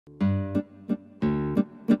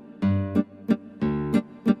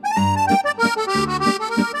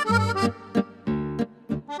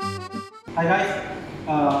Hi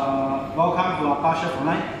guys, welcome to our Pastry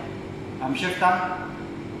Culinary. I'm Chef Tan.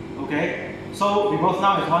 Okay, so because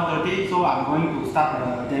now it's 1:30, so I'm going to start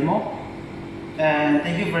the demo. And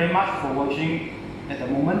thank you very much for watching at the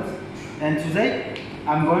moment. And today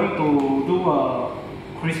I'm going to do a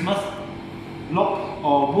Christmas log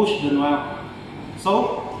or Buche de Noel.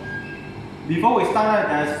 So before we start,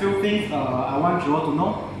 there's a few things I want you all to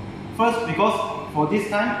know. First, because for this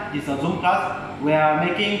time it's a Zoom class, we are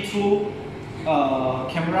making two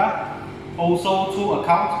camera, also two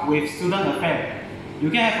accounts with student affair.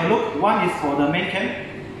 You can have a look. One is for the main cam,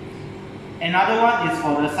 another one is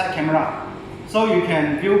for the side camera. So you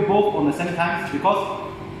can view both on the same time,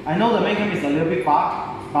 because I know the main cam is a little bit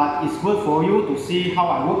far, but it's good for you to see how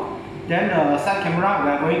I work. Then the side camera,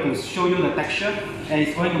 we are going to show you the texture and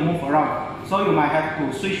it's going to move around. So you might have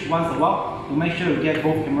to switch once a while to make sure you get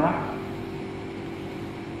both camera.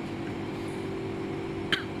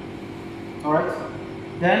 Alright.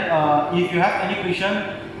 Then if you have any question,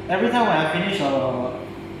 every time when I finish a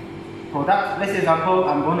product, let's say example,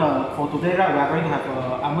 for today, right, we are going to have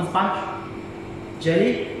almond sponge,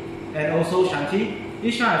 jelly, and also shanty.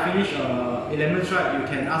 Each time I finish elements, right, you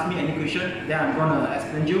can ask me any question, then I'm gonna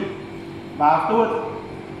explain you. But afterward,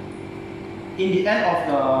 in the end of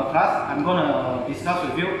the class, I'm gonna discuss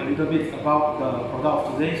with you a little bit about the product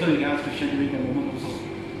of today, so you can ask questions during the moment also.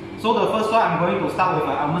 So the first one, I'm going to start with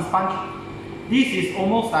an almond sponge. This is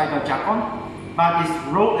almost like a jacon, but it's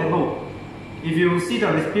rollable. If you see the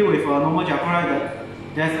recipe with a normal jacon, right,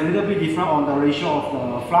 there's a little bit different on the ratio of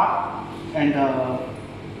the flour and the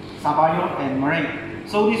sabayon and meringue.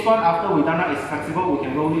 So this one, after we done that, is flexible, we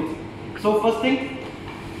can roll it. So first thing,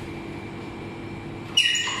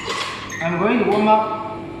 I'm going to warm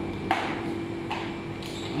up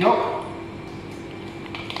yolk,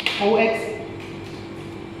 whole eggs,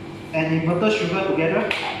 and inverted sugar together.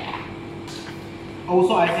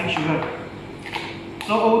 Also icing sugar.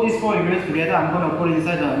 So all these four ingredients together, I'm going to put it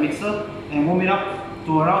inside the mixer and warm it up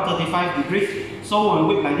to around 35 degrees. So when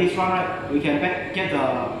we whip like this one, right, we can get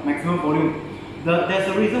the maximum volume. There's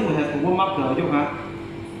a reason we have to warm up the yolk.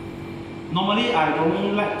 Normally I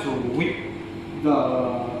don't like to whip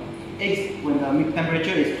the eggs when the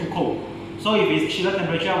temperature is too cold. So if it's chiller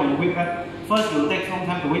temperature, when you whip, right, first it will take some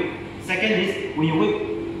time to whip. Second is, when you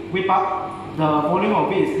whip up, the volume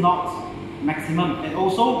of it is not maximum. And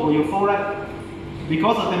also when you fold, right,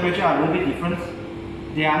 because the temperature are a little bit different,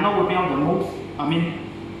 they are not whipping out the most,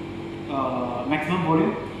 maximum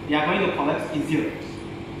volume, they are going to collapse easier.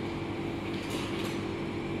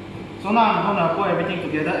 So now I'm going to put everything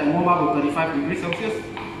together and warm up with 35 degrees Celsius.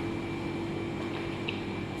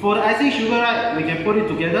 For the icing sugar, right, we can put it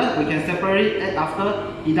together, we can separate it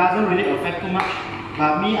after. It doesn't really affect too much,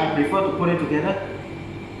 but me, I prefer to put it together.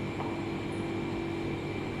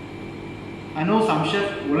 I know some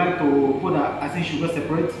chefs would like to put the icing sugar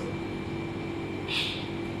separate.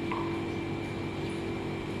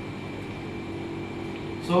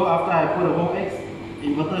 So after I put the whole eggs,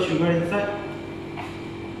 inverted sugar inside,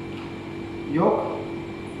 yolk,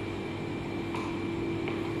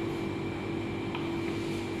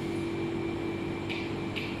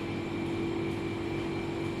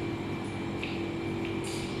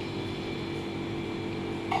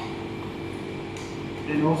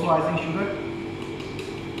 and also icing sugar.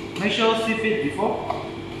 Make sure to sieve it before.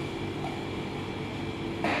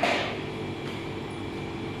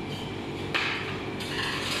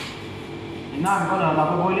 And now I'm going to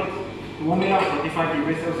double boil it to warm it up 35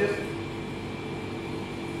 degrees Celsius.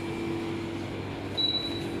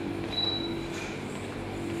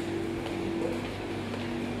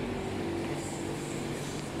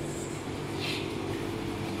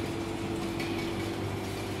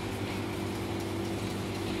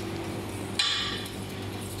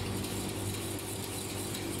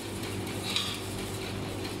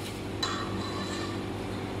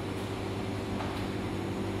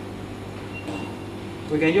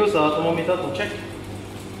 We can use a thermometer to check.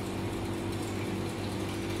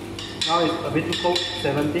 Now it's a bit too cold,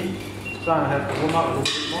 17, so I have to warm up a little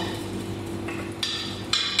bit more.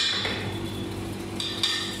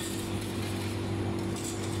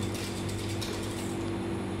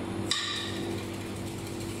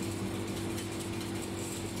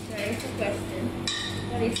 There is a question.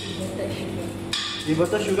 What is inverted sugar?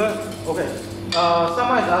 Inverted sugar? Okay.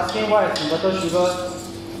 Someone is asking what is inverted sugar.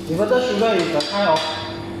 Inverted sugar is a kind of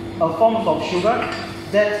a form of sugar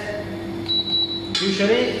that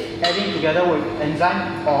usually adding together with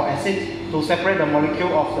enzyme or acid to separate the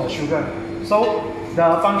molecule of the sugar. So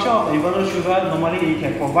the function of the inverted sugar, normally it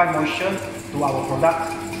can provide moisture to our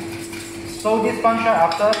product. So this function,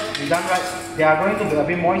 after we done right, they are going to be a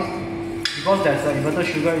bit moist because there's an inverted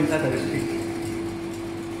sugar inside the recipe.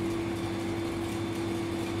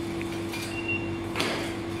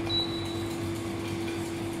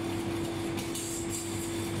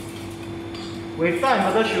 Without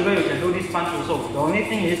inverted sugar, you can do this sponge also. The only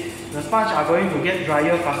thing is, the sponge are going to get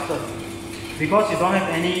drier faster because you don't have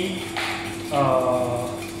any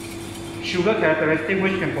sugar characteristic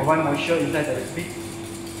which can provide moisture inside the recipe.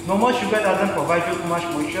 Normal sugar doesn't provide you too much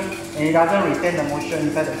moisture and it doesn't retain the moisture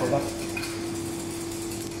inside the product.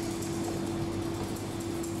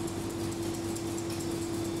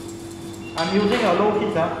 I'm using a low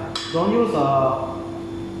heat. Don't use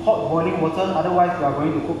hot boiling water, otherwise you are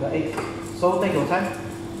going to cook the eggs. So take your time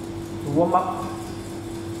to warm up.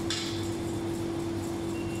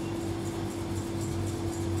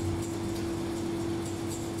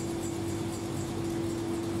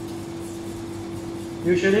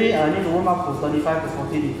 Usually I need to warm up to 35 to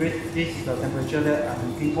 40 degrees. This is the temperature that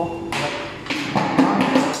I'm looking for. Right.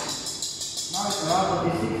 Now it's around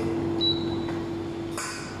 36.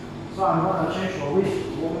 So I'm going to change for whisk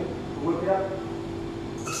to whip it up.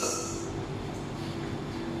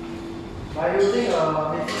 By using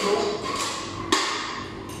a mixing bowl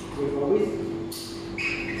with a whisk.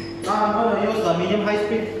 Now I'm going to use the medium high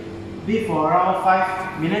speed beat for around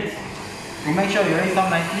 5 minutes to make sure you raise down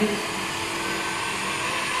nicely.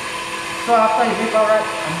 So after you whip out right,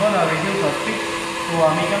 I'm going to reduce the speed to a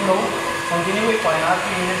medium low. Continue it for another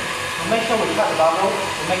 3 minutes to make sure we cut the bubble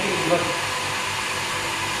to make it even.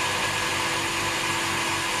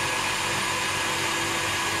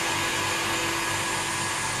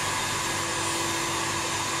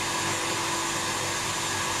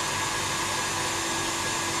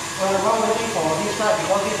 So while waiting for this side,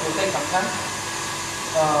 because this will take some time,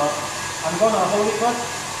 I'm going to hold it first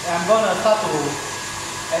and I'm going to start to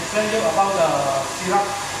explain you about the syrup.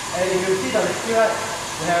 And if you see the recipe, right,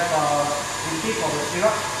 we have a recipe for the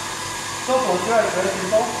syrup. So for syrup, it's very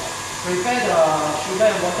simple. Prepare the sugar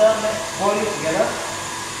and water, boil it together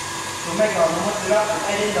to make a normal syrup and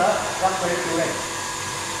add in the raspberry puree.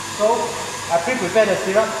 So I pre-prepare the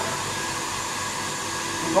syrup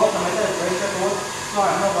because the method is very straightforward. So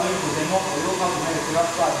I'm not going to demo for you how to make the syrup,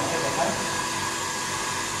 so I can save the time.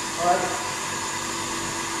 Alright.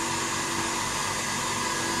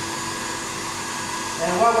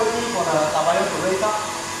 And while waiting for the sabayo to raise up,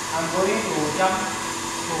 I'm going to jump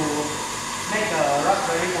to make the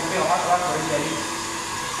raspberry confit or hot raspberry jelly.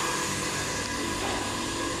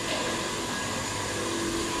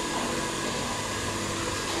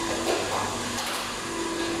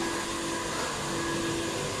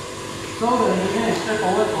 So the ingredient is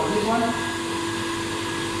straightforward for this one.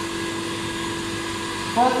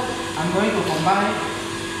 First, I'm going to combine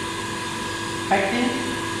pectin.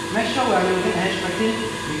 Make sure we are using NH pectin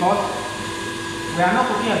because we are not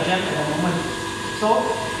cooking a jam at the moment. So,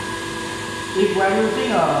 if we are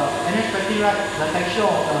using NH pectin, right, the texture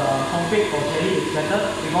of the confit or jelly is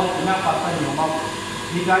better because it melts faster in your mouth.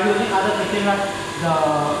 If you are using other pectin, right, the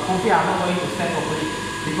confit are not going to set properly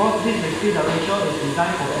because this recipe, the ratio is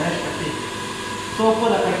designed for the NH pectin. So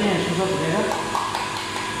put the pectin and sugar together.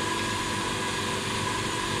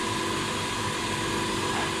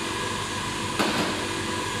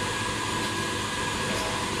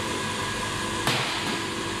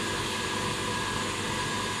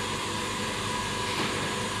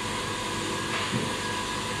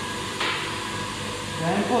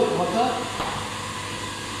 Then put water,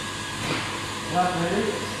 raspberry,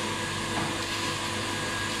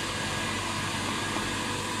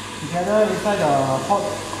 together inside the pot.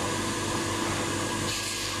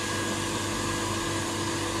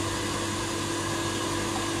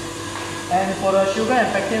 And for the sugar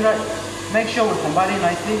and pectin, right, make sure we combine it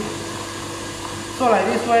nicely. So like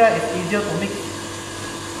this way, right, it's easier to mix.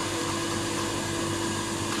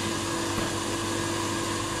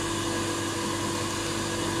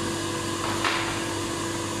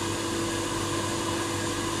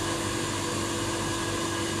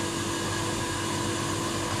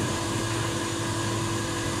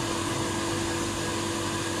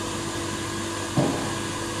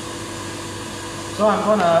 So I'm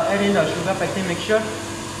gonna add in the sugar pectin mixture.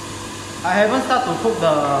 I haven't started to cook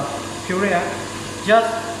the puree, just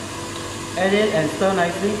add it and stir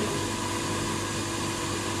nicely.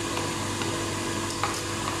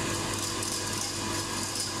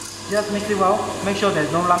 Just mix it well, make sure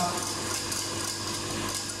there's no lump.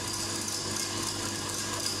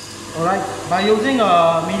 Alright, by using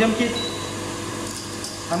a medium heat,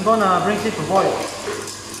 I'm gonna bring it to boil.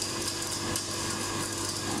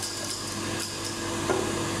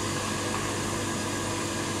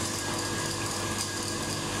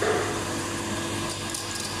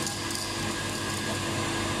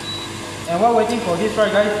 And while waiting for this, right,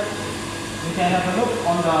 guys, you can have a look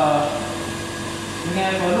on the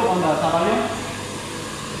sabalion.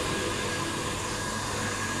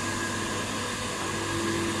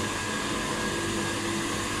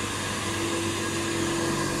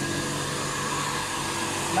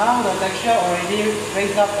 Now the texture already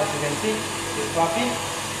raised up, as you can see, it's fluffy.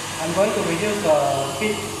 I'm going to reduce the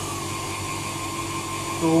speed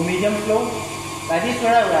to medium slow. Like this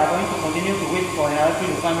way, right, we are going to continue to wait for another 3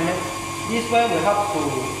 to 5 minutes. This way will help to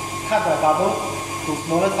cut the bubble to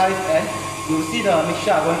smaller size, and you'll see the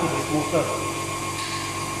mixture are going to be smoother.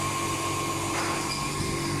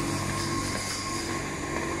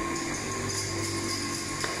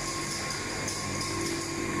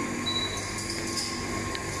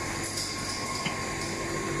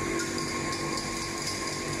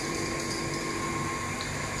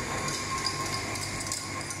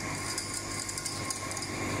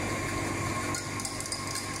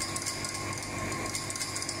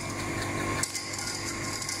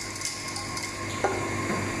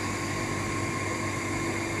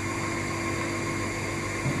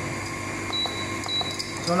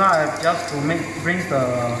 So now I have just to bring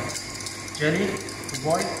the jelly to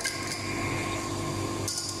boil.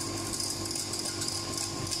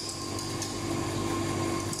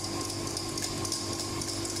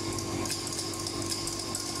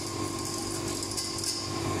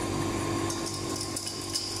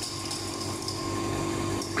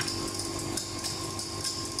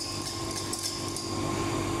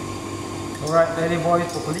 Alright, let it boil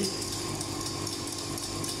properly.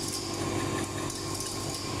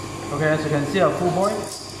 Okay, as you can see, a full boil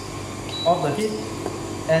of the heat,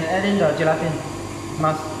 and add in the gelatin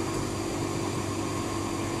mass.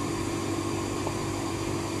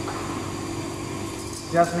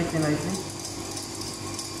 Just mix it nicely.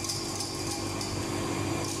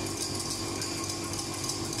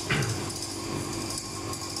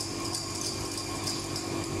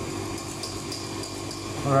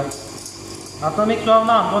 Alright. After mix well,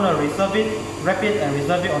 now I'm going to reserve it, wrap it and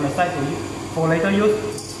reserve it on the side for later use.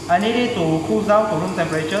 I need it to cool down to room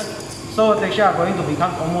temperature, so the texture are going to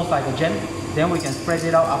become almost like a jam. Then we can spread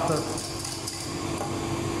it out after.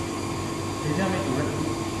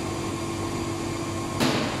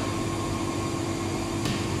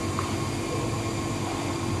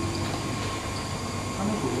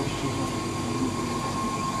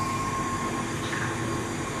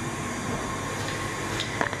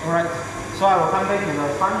 Alright, so I will come back to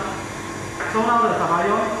the sponge. So now the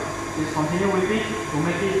sabalion is continue whipping to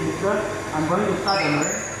make it smoother. I'm going to start the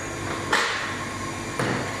meringue.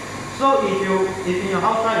 So if in your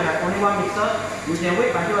house you have only one mixer, you can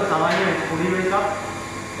wait until the sabalion is fully raised up.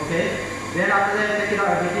 Okay. Then after that, take it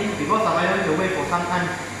out everything, because sabalion will wait for some time.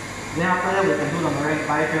 Then after that we can do the meringue.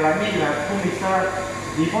 But if you like me, you have 2 mixers.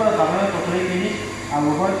 Before the sabalion totally finished, I'm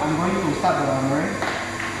going to start the meringue.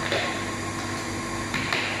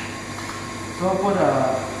 So put the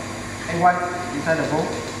egg white inside the bowl.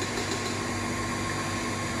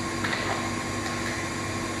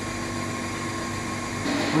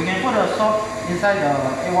 We can put the salt inside the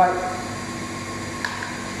egg white.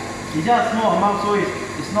 It's just a small amount, so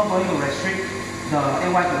it's not going to restrict the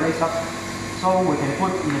egg white to raise up. So we can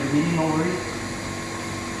put in the beginning, no worries.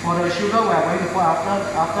 For the sugar, we are going to put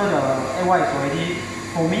after the egg white is already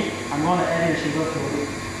foamy. I'm going to add in the sugar slowly.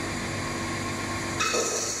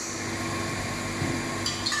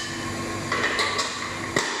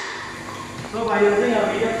 So by using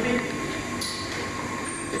a medium speed,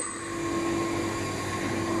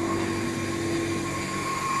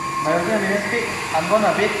 I'm going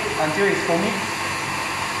to beat until it's foamy.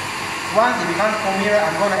 Once it becomes foamy,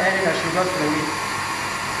 I'm going to add in the sugar slowly.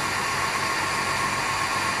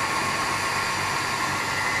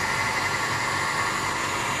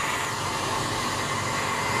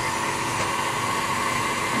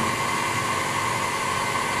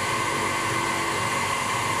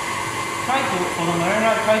 For the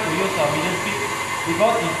meringue, try to use a medium speed,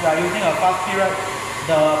 because if you are using a fast speed,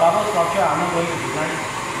 the bubble structure are not going to be nice.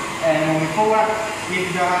 And when we fold, if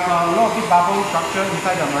there are a lot of big bubble structure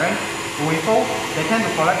inside the meringue, when we fold, they tend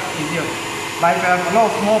to collapse easier. But if you have a lot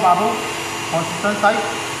of small bubble, consistent size,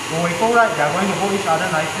 when we fold, they are going to hold each other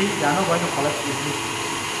nicely, they are not going to collapse easily.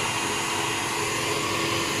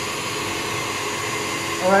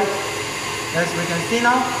 Alright, as we can see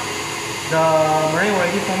now, the meringue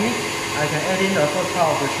already foamy. I can add in the first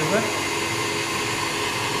part of the sugar.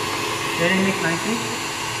 Let it mix nicely.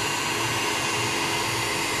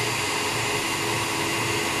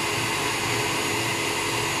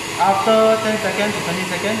 After 10 seconds to 20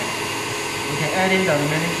 seconds, we can add in the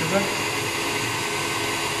remaining sugar.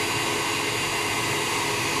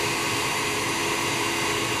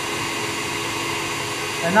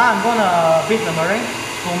 And now I'm gonna beat the meringue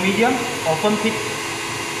to medium or firm peak.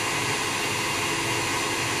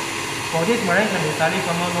 For this meringue can be slightly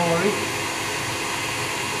firmer, no worries.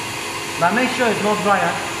 But make sure it's not dry.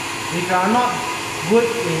 If you are not good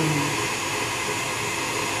in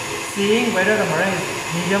seeing whether the meringue is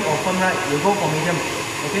medium or firm, right, you go for medium.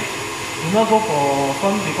 Okay? Do not go for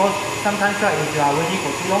firm because sometimes, right, if you are waiting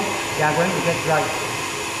for too long, they are going to get dry.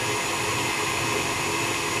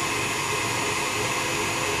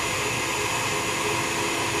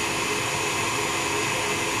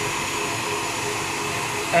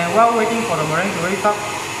 And while waiting for the meringue to raise up,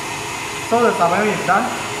 so the sabayon is done.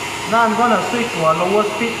 Now I'm going to switch to a lower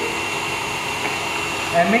speed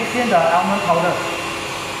and mix in the almond powder.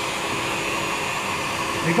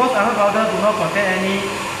 Because almond powder do not contain any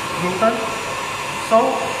gluten,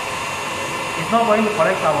 so it's not going to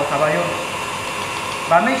collect our sabayon.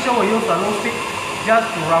 But make sure we use the low speed just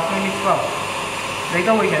to roughly mix well.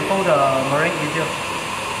 Later we can fold the meringue easier.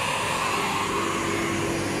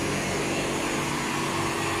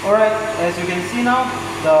 Alright, as you can see now,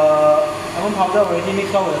 the almond powder already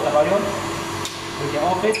mixed well with the sabayon. We can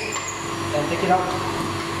off it and take it out.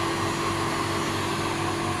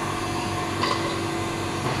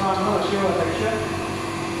 Now I'm going to show you the texture.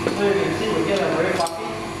 So you can see we get a very fluffy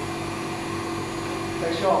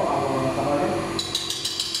texture of our sabayon.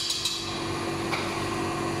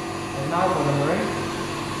 And now for the meringue.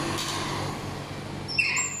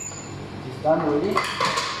 It's done already.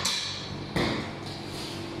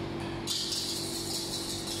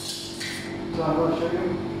 So I'm going to show you.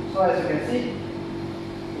 So as you can see,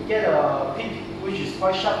 you get a peak which is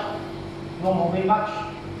quite sharp, not moving much.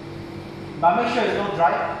 But make sure it's not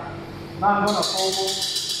dry. Now I'm going to fold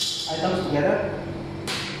both items together.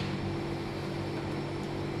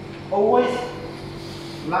 Always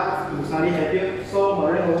light to slightly heavier, so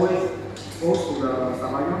meringue always goes to the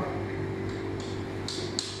sabayon.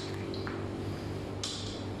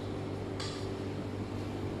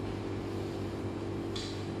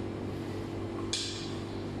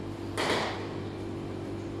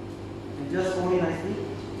 Just fold it nicely.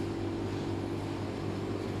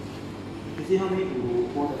 You see how many to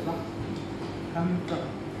pour the flour? Come up.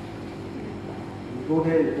 You go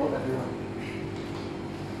there, you drop everyone.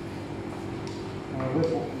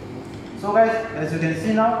 So guys, as you can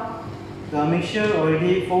see now, the mixture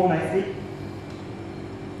already fold nicely.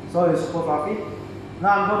 So it's super fluffy. Now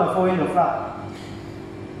I'm going to fold in the flour.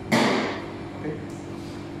 Okay.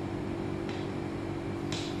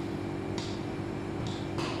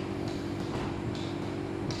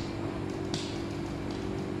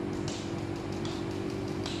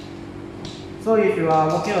 So if you are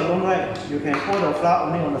working alone, right, you can pour the flour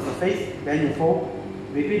only on the surface, then you fold.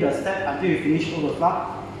 Repeat the step until you finish all the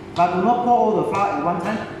flour. But do not pour all the flour at one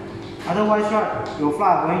time. Otherwise, right, your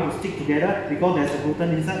flour are going to stick together because there's a gluten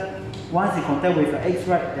inside. Once in contact with the eggs,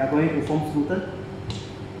 right, they are going to form gluten.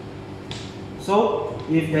 So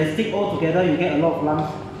if they stick all together, you get a lot of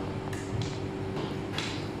lumps.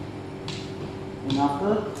 And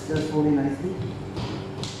after, just fold it nicely.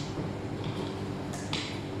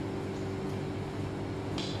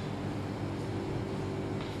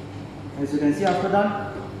 As you can see, after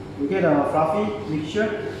done, you get a fluffy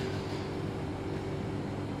mixture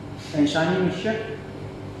and shiny mixture.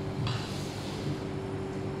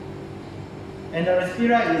 And the recipe,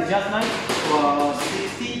 right, is just nice for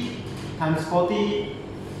 60 times 40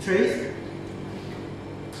 trays.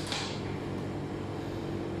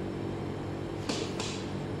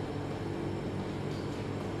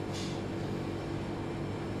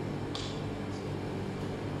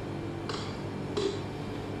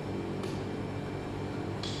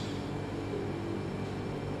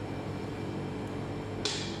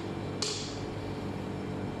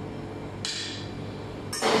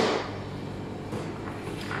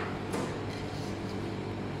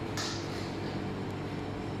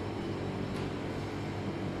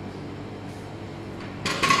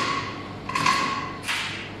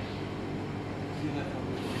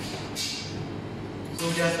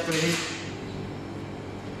 So just spread it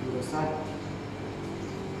to the side.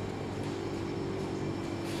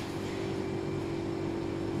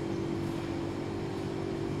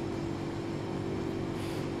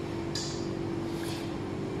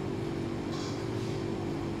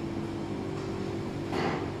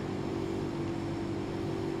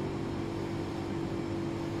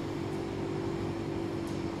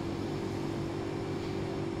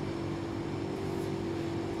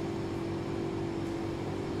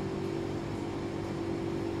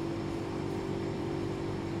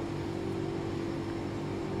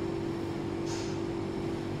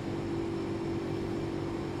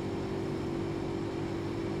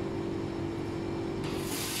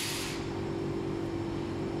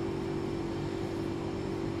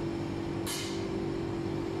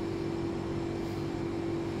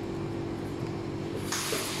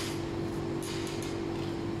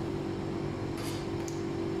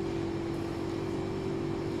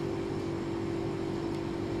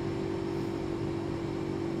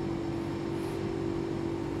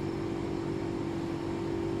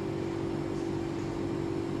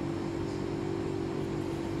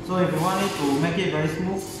 So if you want it to make it very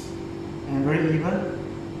smooth and very even,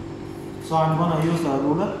 so I'm gonna use a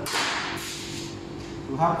ruler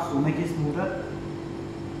to help to make it smoother.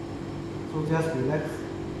 So just relax.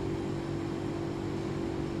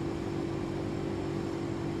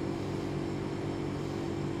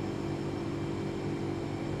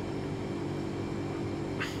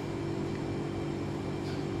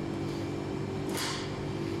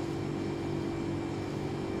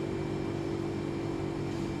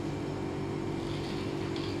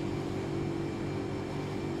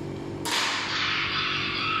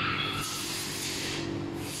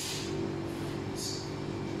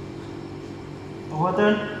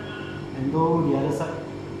 Overturn and go the other side.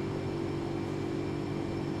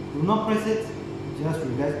 Do not press it, just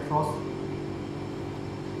relax cross.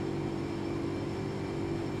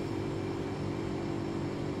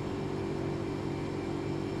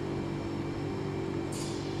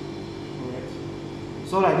 Correct.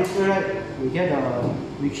 So like this way, right, we get the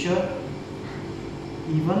mixture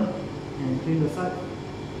even and clean the side.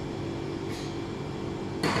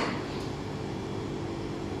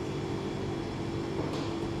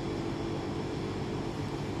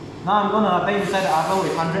 Now I'm gonna bake inside the oven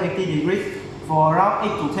with 180 degrees for around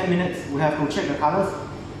 8 to 10 minutes. We have to check the colors.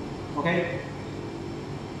 Okay.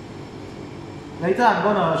 Later I'm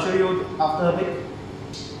gonna show you after bake.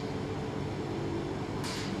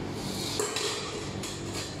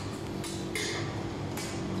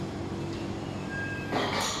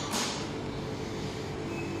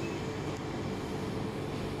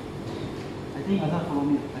 I think Azan follow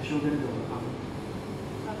me. I show them the oven.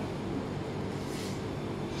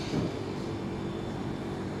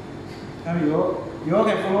 Come you all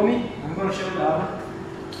can follow me. I'm going to show you the oven.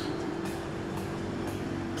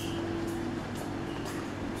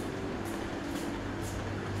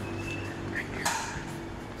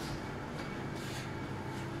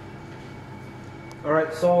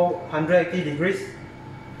 Alright, so 180 degrees.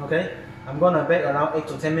 Okay, I'm going to bake around 8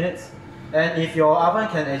 to 10 minutes. And if your oven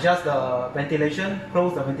can adjust the ventilation,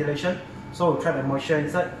 close the ventilation, so trap the moisture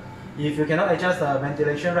inside. If you cannot adjust the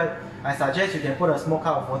ventilation, right, I suggest you can put a small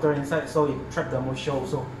cup of water inside so it trap the moisture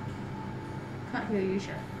also. Can't hear you,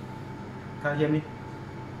 sir. Can't hear me?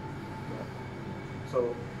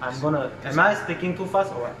 So I'm gonna. Am I speaking too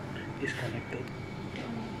fast or what? Disconnected.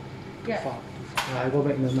 Yeah. I go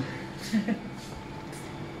back now.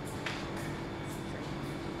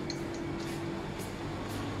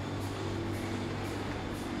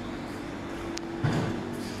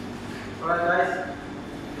 Alright guys,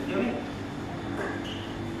 can you hear me?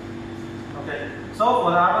 Okay, so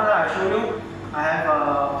for the oven that I show you, I have a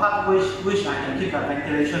part which I can keep the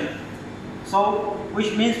ventilation. So,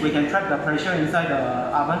 which means we can track the pressure inside the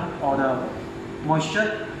oven or the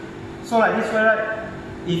moisture. So like this way, right?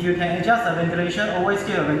 If you can adjust the ventilation, always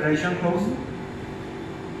keep the ventilation closed.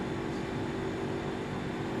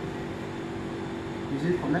 Is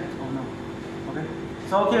it connect or no? Okay.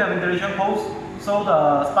 So keep the ventilation closed. So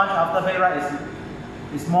the sponge after bake, right,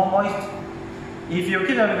 is more moist. If you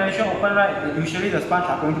keep the ventilation open, right, usually the sponge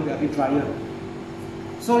are going to be a bit drier.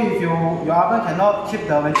 So if your oven cannot keep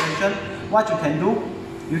the ventilation, what you can do,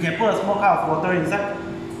 you can put a small cup of water inside,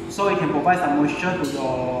 so it can provide some moisture to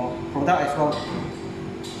your product as well.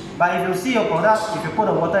 But if you see your product, if you put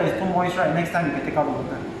the water is too moist, right, next time you can take out the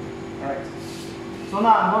water. Alright. So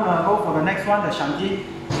now I'm gonna go for the next one, the shanty.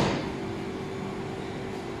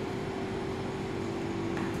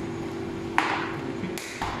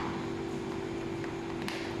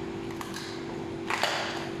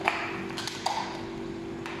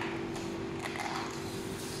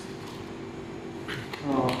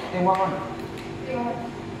 Em one.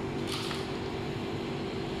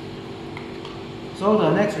 So the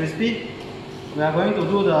next recipe, we are going to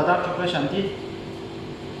do the dark chocolate shanty.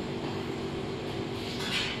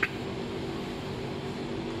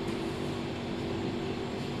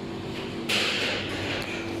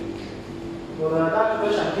 For the dark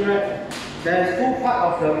chocolate shanty, right, there is two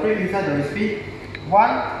parts of the cream inside the recipe.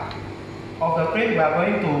 One of the cream we are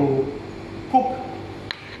going to cook.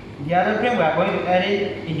 The other cream we are going to add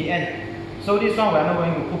it in the end. So this one we are not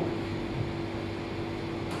going to cook.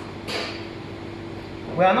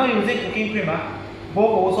 We are not using cooking cream. Both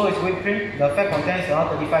also is whipped cream. The fat content is around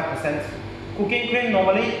 35%. Cooking cream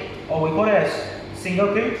normally, or we call it as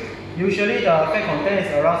single cream, usually the fat content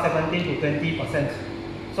is around 17 to 20%.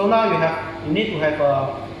 So now you need to have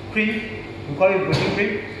a cream, we call it whipping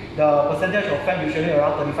cream. The percentage of fat usually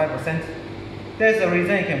around 35%. That's the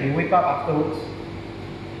reason it can be whipped up afterwards.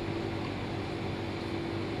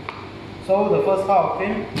 So the first part of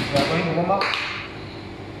cream, we are going to warm up.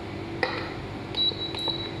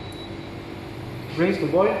 brings to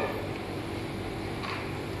boil.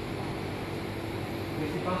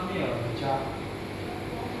 Please pass me a jar.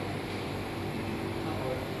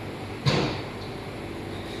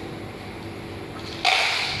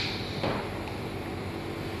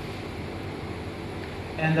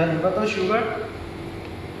 And the inverter sugar,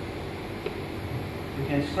 you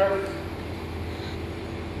can scrap it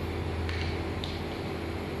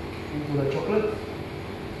into the chocolate.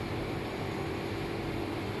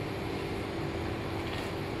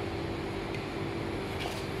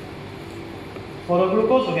 For the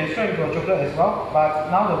glucose, you can scrap into the chocolate as well, but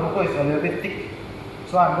now the glucose is a little bit thick,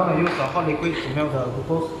 so I'm going to use the hot liquid to melt the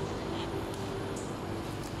glucose.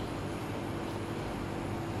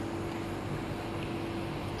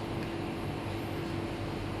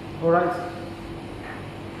 Alright,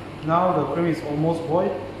 now the cream is almost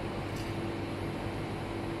boiled.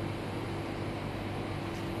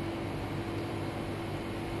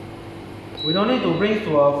 We don't need to bring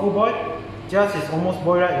to a full boil, just it's almost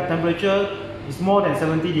boiled right. The temperature is more than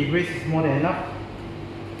 70 degrees, it's more than enough.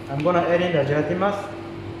 I'm going to add in the gelatin mass.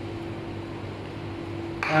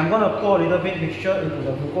 And I'm going to pour a little bit mixture into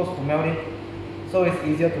the glucose to melt it, so it's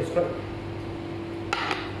easier to scrap.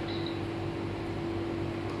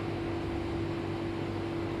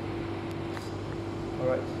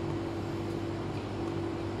 Alright.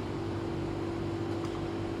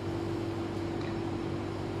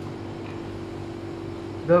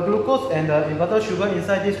 The glucose and the inverter sugar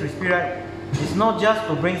inside this recipe, right, is not just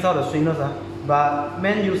to bring out the sweetness, but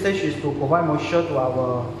main usage is to provide moisture to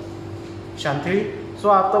our chantilly.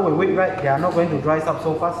 So after we whip, right, they are not going to dry up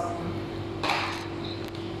so fast.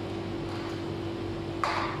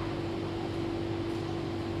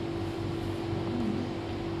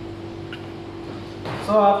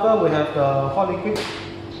 So after we have the hot liquid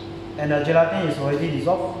and the gelatin is already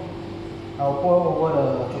dissolved, I'll pour over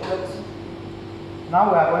the chocolates.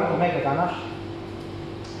 Now we are going to make a ganache.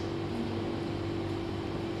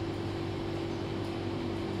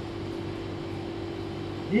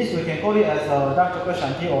 This we can call it as a dark chocolate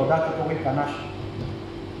chantilly or dark chocolate whipped ganache.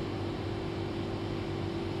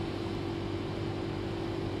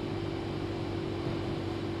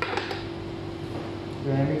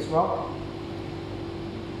 Then mix well.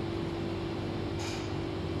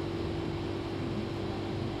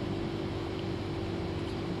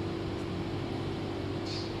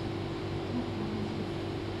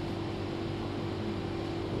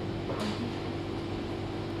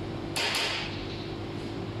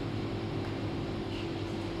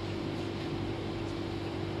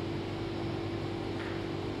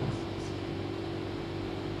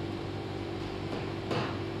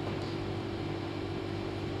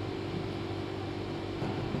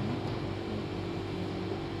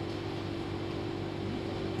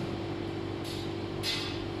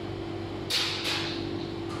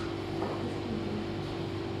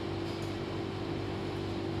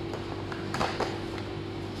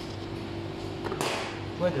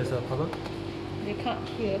 Why there's a problem? They can't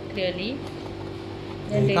hear clearly.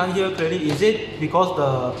 They can't hear clearly. Is it because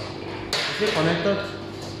is it connected?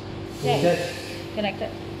 Yeah, That? connected.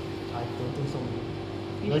 I don't think so.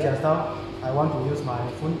 You Because sure? just now I want to use my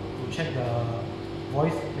phone to check the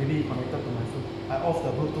voice, maybe connected to my phone. I off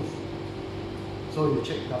the Bluetooth. So you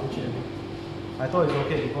check, double check. I thought it's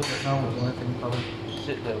okay because just now we don't have any problem.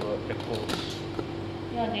 Said there were echoes.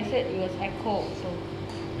 Yeah, they said it was echo, so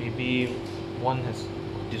Maybe one has.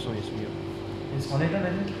 This one is mute. It's connected, I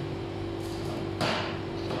think.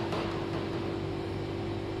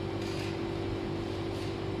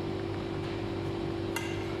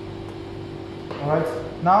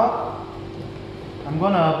 Alright, now I'm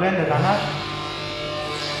gonna blend the ganache.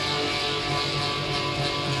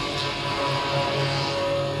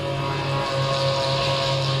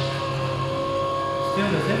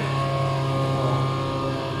 Still the same.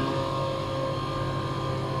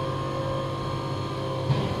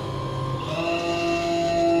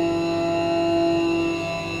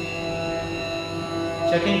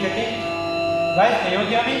 Checking. Guys, can you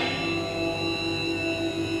hear me?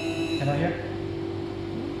 Cannot hear?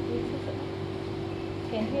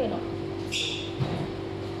 can hear or not?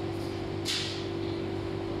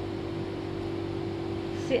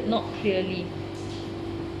 Said not clearly.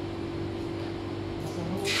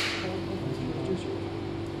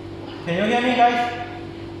 Can you hear me, guys?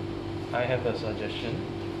 I have a suggestion.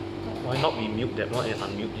 Why not we mute that one and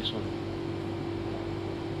unmute this one?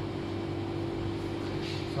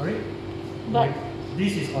 Sorry? But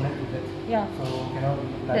This is connected to that. yeah, So cannot be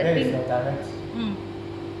like That that is thing- the direct.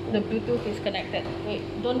 the Bluetooth is connected. Wait,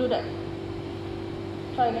 don't do that.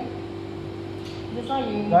 Try again. This one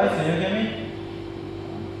you. Guys, can you hear me?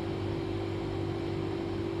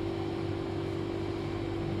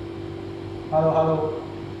 Hello, hello.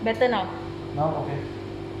 Better now. Now, okay.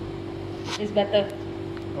 It's better.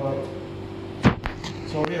 Alright.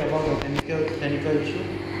 Sorry about the technical issue.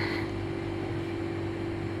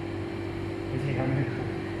 Is he coming to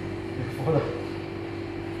follow?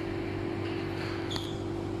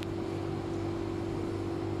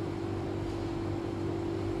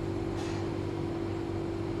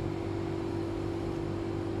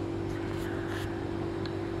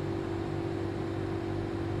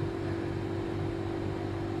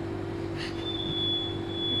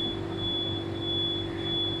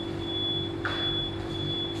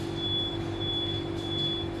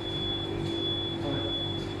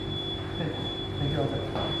 Thank you.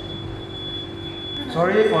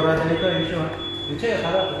 Sorry for the technical issue. You check your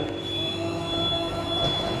color.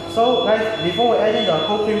 So guys, before we add in the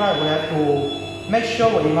cold cream, we have to make sure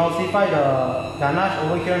we emulsify the ganache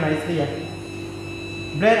over here nicely.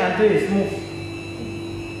 Blend until it's smooth.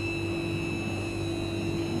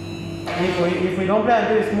 If we don't blend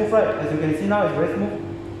until it's smooth, right, as you can see now, it's very smooth.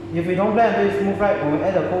 If we don't blend until it's smooth, right, when we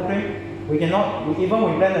add the cold cream, we cannot, even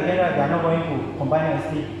we blend again, right, they are not going to combine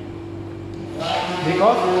nicely.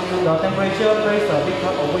 Because the temperature plays a big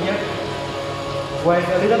part over here. When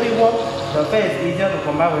it's a little bit warm, the fat is easier to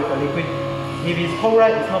combine with the liquid. If it's cold,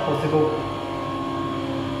 right, it's not possible.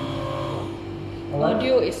 Alright.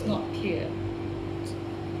 Audio is not clear.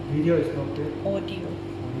 Video is not clear. Audio.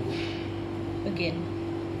 Again.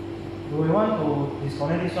 Do we want to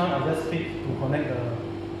disconnect this one? I just speak to connect the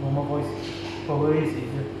normal voice. Probably it's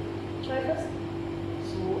easier. Try first.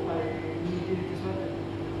 So I need this one?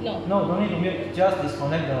 No. No, don't need to mute. Just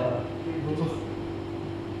disconnect the Bluetooth.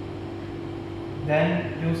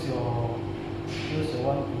 Then use your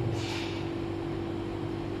one to.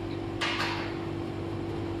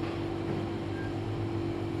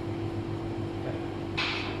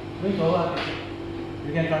 Bring over.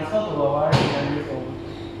 You can transfer to the wire and use over.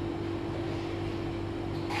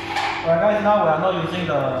 Alright guys, now we are not using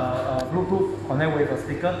the Bluetooth connect with the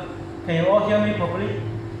speaker. Can you all hear me properly?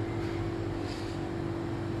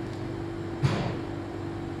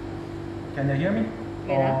 Can you hear me?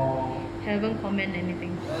 Wait, haven't comment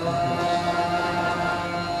anything.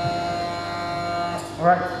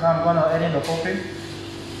 Alright, now I'm gonna add in the cold cream.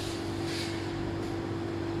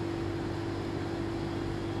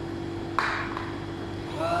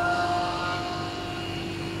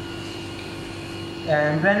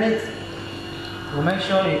 And blend it to make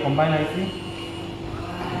sure it combine nicely.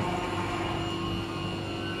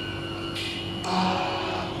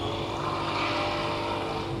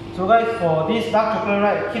 So guys, for this dark chocolate,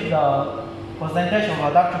 right, keep the percentage of the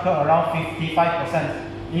dark chocolate around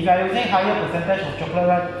 55%. If you are using higher percentage of chocolate,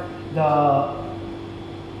 right, the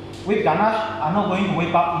whipped ganache are not going to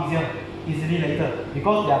whip up easily later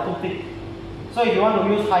because they are too thick. So if you want to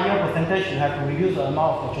use higher percentage, you have to reduce the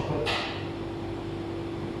amount of the chocolate.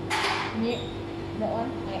 Mute that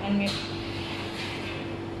one. I unmute.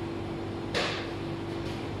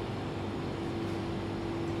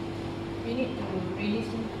 We need to release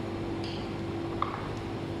it.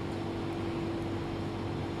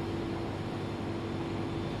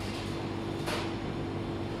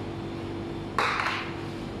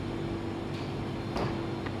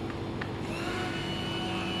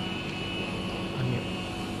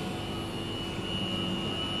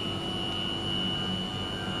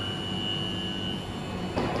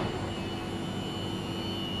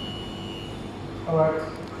 Alright.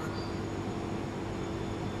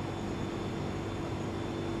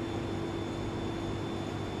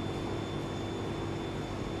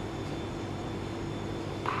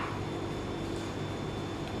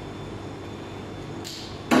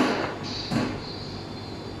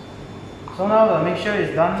 So now the mixture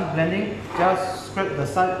is done blending. Just scrape the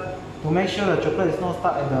side to make sure the chocolate is not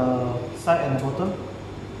stuck at the side and the bottom.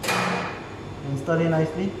 And stir it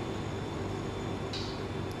nicely.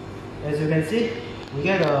 As you can see, we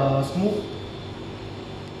get a smooth,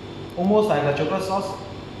 almost like a chocolate sauce.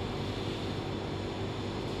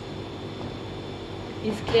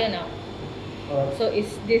 It's clear now. So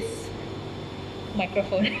it's this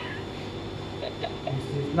microphone.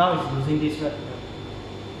 Now it's using this right.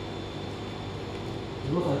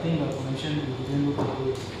 Because I think the connection didn't look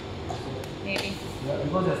good. Maybe. Yeah,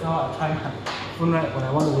 because just now I try my phone right when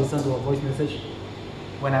I want to listen to a voice message.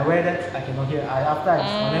 When I wear that, I cannot hear. After I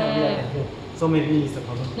disconnect only I can hear. So maybe it's the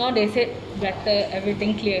problem. Now they said better,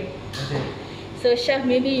 everything clear. Okay. So chef,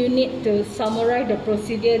 maybe you need to summarize the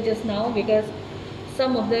procedure just now because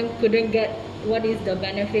some of them couldn't get what is the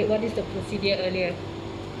benefit, what is the procedure earlier.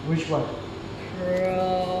 Which one?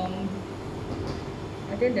 From,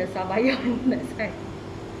 I think the Sabayon that side.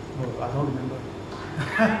 No, I don't remember.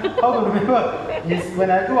 How to remember? Is when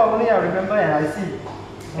I do only I remember and I see.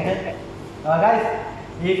 Okay? Guys,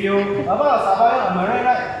 if you about survival on marine,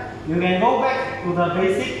 right, you can go back to the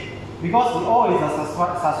basic because we all is a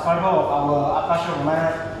subscriber of our Pastry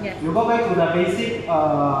Culinary. Yes. You go back to the basic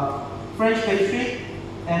French pastry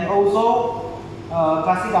and also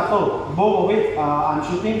classic gâteau. Both of it I'm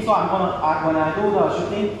shooting, so I'm gonna when I do the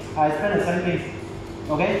shooting, I explain the same things.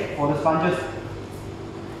 Okay, for the sponges.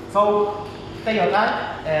 So take your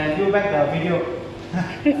time and do back the video.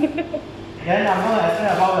 Then I'm gonna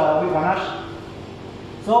explain about the whipped ganache.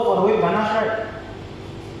 So for the whipped ganache, right,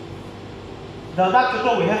 the dark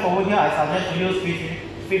chocolate we have over here, I suggest to use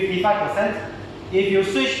 55%. If you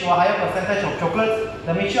switch to a higher percentage of chocolate,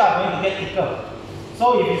 the mixture are going to get thicker.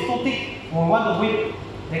 So if it's too thick, when we want to whip,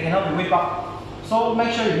 they cannot be whipped up. So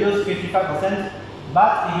make sure you use 55%.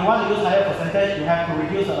 But if you want to use higher percentage, you have to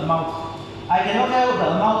reduce the amount. I cannot tell you the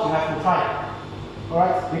amount, you have to try.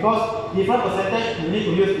 Alright? Because different percentage, you need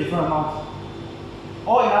to use different amount.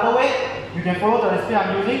 Or another way, you can follow the recipe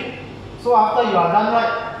I'm using. So after you are done,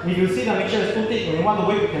 right, if you see the mixture is too thick and you want to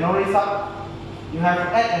whip, you cannot raise up. You have to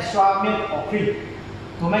add extra milk or cream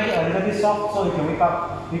to make it a little bit soft so you can whip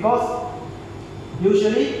up. Because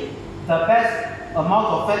usually the best amount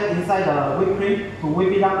of fat inside the whipped cream to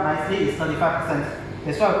whip it up nicely is 35%.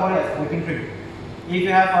 That's why I call it as whipping cream. If you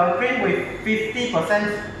have a cream with 50%,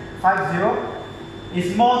 50,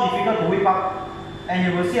 it's more difficult to whip up.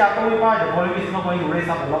 And you will see after whip up, the volume is not going to raise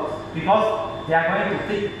up a lot because they are going to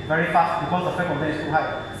thick very fast because the fat content is too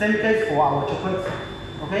high. Same case for our chocolates.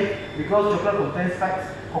 Okay? Because chocolate contains fats,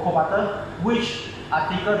 cocoa butter, which are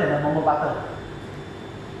thicker than the normal butter.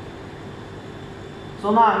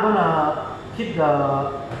 So now I'm gonna keep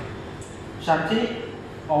the chantilly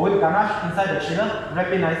or whipped ganache inside the chiller, wrap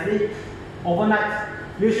it nicely overnight.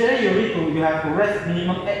 Usually you have to rest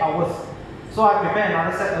minimum 8 hours. So I prepared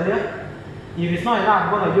another set earlier. If it's not enough, I'm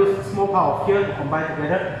going to use small part of here to combine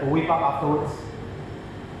together to whip up afterwards.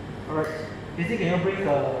 Alright. Casey, can you bring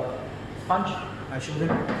the sponge? I should bring.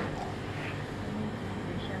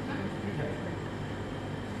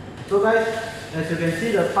 So guys, as you can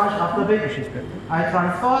see the sponge after bake, I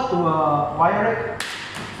transfer to a wire rack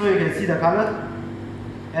so you can see the color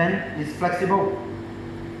and it's flexible.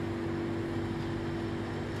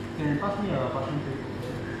 Can you pass me a parchment paper?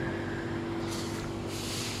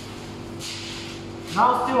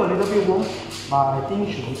 Now still a little bit warm, but I think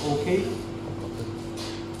it should be okay.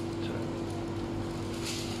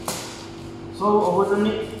 So overturn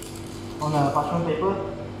it on a parchment paper.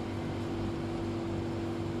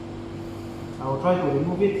 I will try to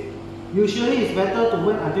remove it. Usually it's better to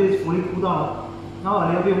wait until it's fully cooled down. Now a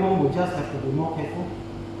little bit warm, we just have to be more careful.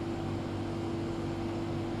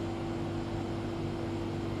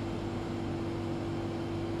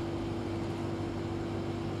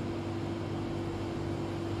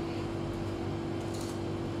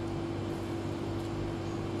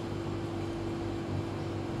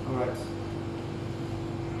 Alright.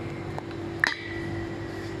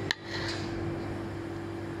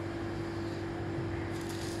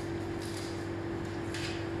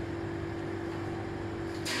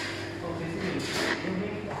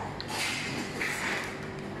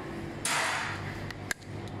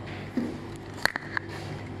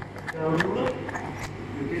 The ruler,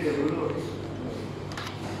 you get the ruler.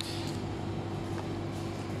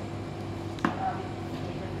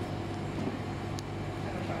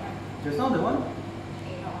 Just now the one?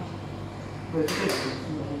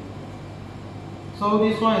 So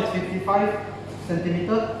this one is 55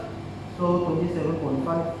 centimeter, so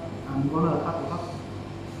 27.5. I'm gonna cut it up.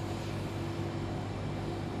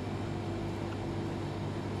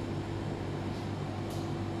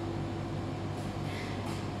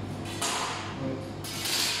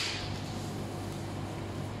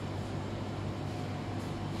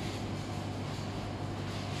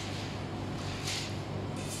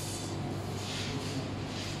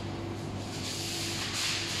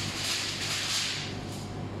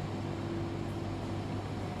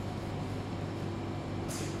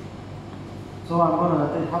 So I'm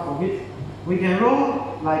gonna take half of it. We can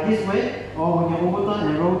roll like this way, or we can overturn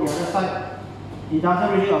and roll the other side. It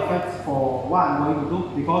doesn't really affect for what I'm going to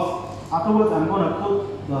do because afterwards I'm gonna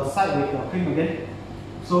put the side with the cream again.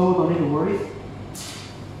 So don't need to worry.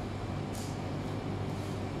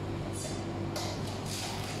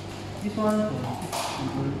 This one.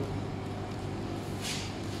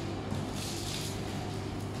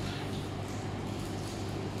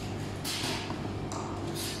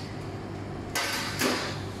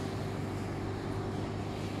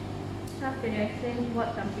 Can you explain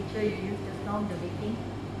what temperature you use just now, the baking?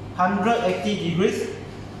 180 degrees.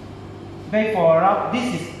 bake for around,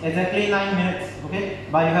 this is exactly 9 minutes, okay?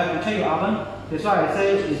 But you have to check your oven. That's why I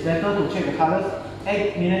say it's better to check the colors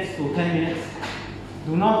 8 minutes to 10 minutes.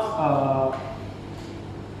 Do not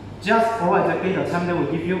just follow exactly the time they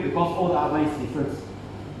will give you because all the oven is different.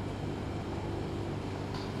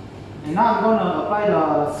 And now I'm going to apply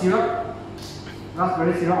the syrup,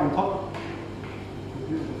 raspberry syrup on top.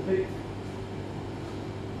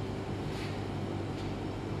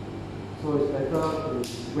 So it's better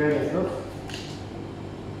to wear the gloves.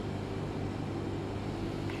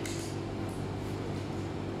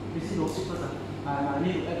 You see those first, I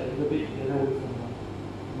need to add a little bit together with the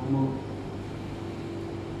normal.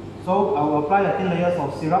 So I will apply the thin layers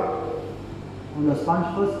of syrup on the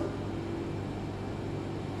sponge first.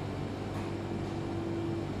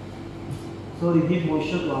 So they give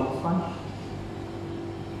moisture to our sponge.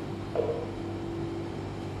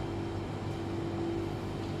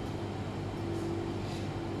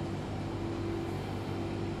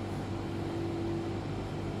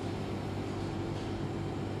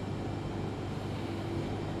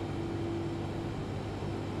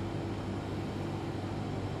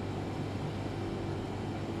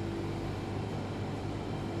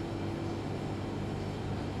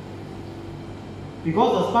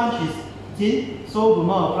 Because the sponge is thin, so do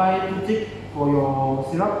not apply it too thick for your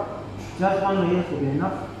syrup. Just one layer will be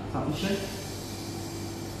enough, sufficient.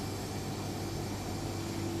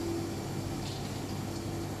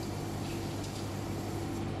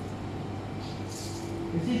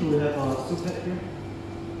 You see, we have a soup plate here.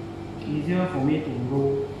 Easier for me to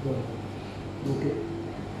roll the cake.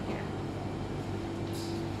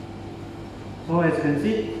 So as you can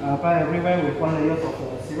see, I apply everywhere with one layer of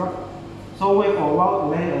the syrup. So wait for a while to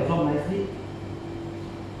let it absorb nicely.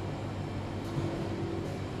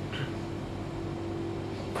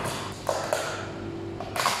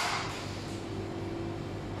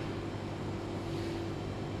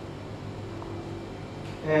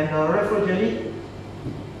 And the red fruit jelly,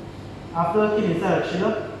 after keep inside the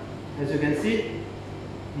chiller, as you can see,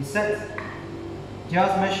 it sets.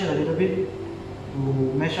 Just mash it a little bit to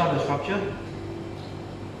mash out the structure.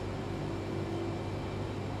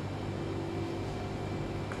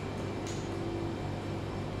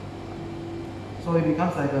 So it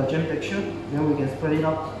becomes like a jam texture, then we can spread it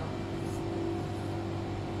out.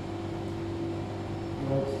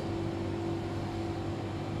 Right.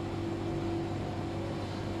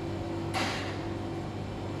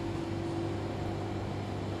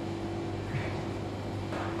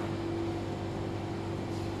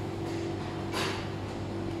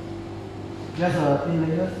 Just a thin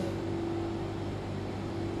layers.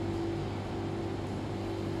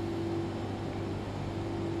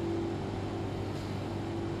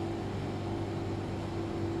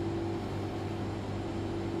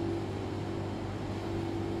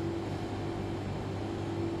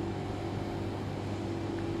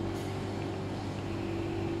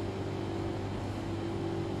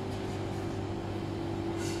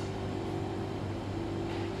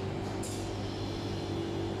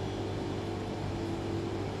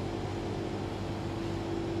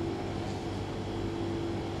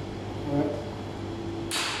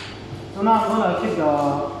 So now I'm going to keep the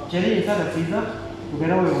jelly inside the freezer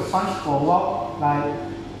together with the sponge for a while, like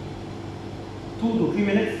 2 to 3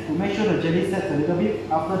 minutes to make sure the jelly sets a little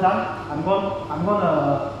bit. After that, I'm going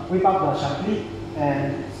to whip up the chantilly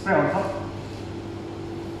and spread on top.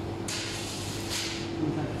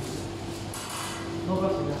 No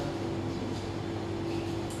plus with that.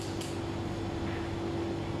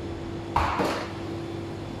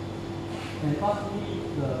 And pass me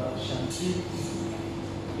the chantilly.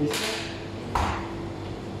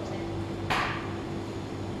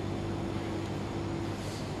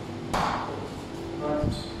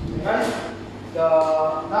 Guys, the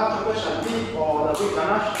dark chocolate chantilly or the whipped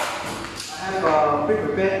ganache, I have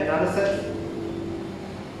pre-prepared another set.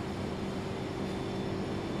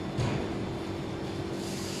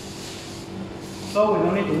 So we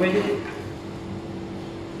don't need to wait it.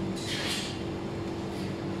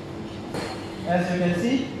 As you can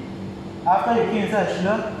see, after you keep inside the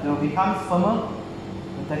chiller, it will become firmer,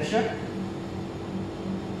 the texture.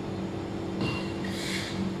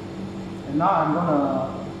 And now I'm going to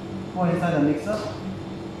pour inside the mixer.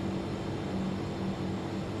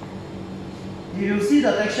 If you see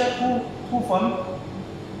the texture too firm,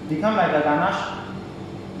 become like a ganache,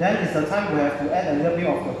 then it's the time we have to add a little bit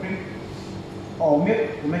of the cream or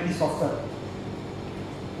milk to make it softer.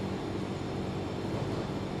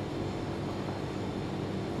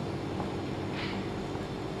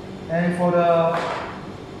 And for the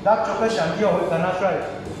dark chocolate chantilly or whipped ganache, right,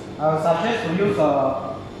 I would suggest to use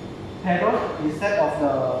a paddle instead of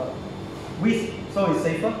the whisk, so it's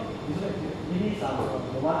safer. These are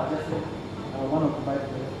the one I just want to combine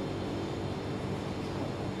together.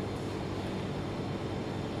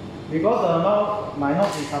 Because the milk might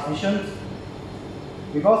not be sufficient,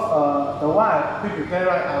 because the one I pre-prepared,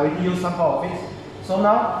 right, I already used some part of it. So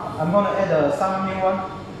now I'm going to add some new one.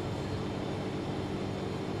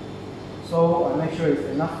 So I make sure it's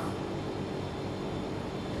enough.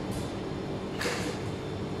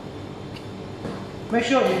 Make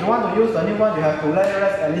sure if you want to use the new one, you have to let it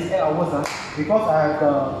rest at least 8 hours. Because I have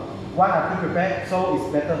the one I pre-prepared, so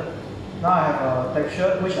it's better. Now I have a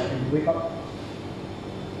texture which I can whip up.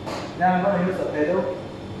 Then I'm going to use the paddle.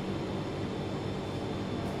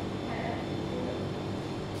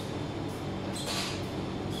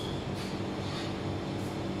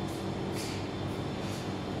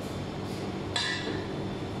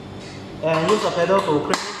 And use the paddle to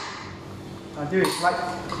cream it until it's light.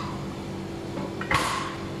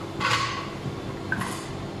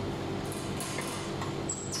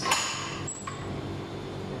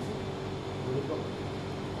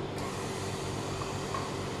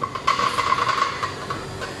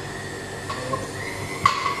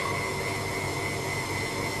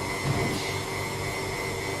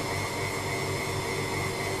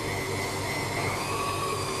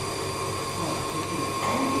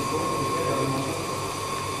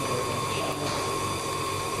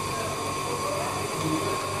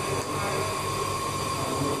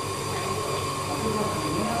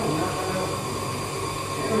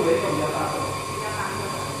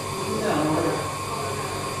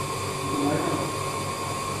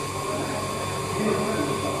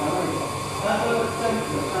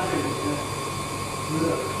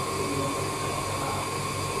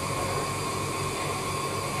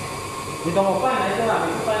你懂我拌哪一个啊？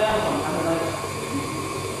每次拌要很长的那个。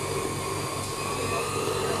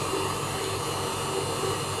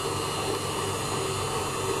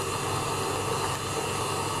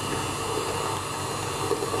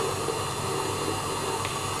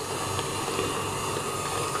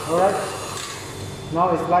Alright,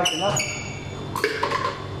 now it's light enough.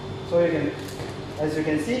 So you can, as you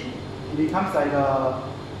can see, it becomes like a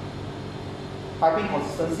piping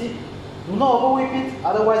consistency. Do not overwhip it,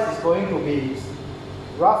 otherwise it's going to be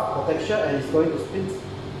rough the texture and it's going to split.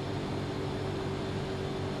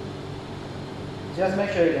 Just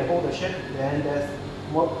make sure you can hold the shape, then there's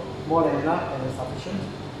more than enough and sufficient.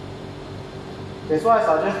 That's why I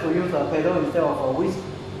suggest to use a paddle instead of a whisk,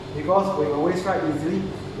 because with a whisk right easily,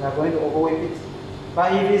 you are going to overwhip it.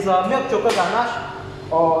 But if it's a milk chocolate ganache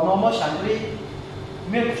or normal chantilly,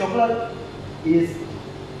 milk chocolate is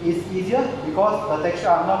easier because the texture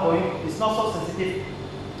it's not so sensitive.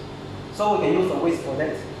 So we can use a whisk for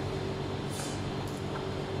that.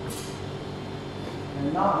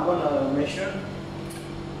 And now I'm going to measure.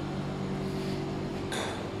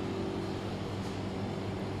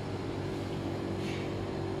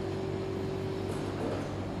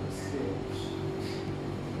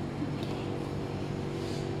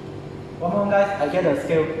 One more guys, I get a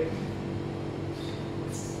scale.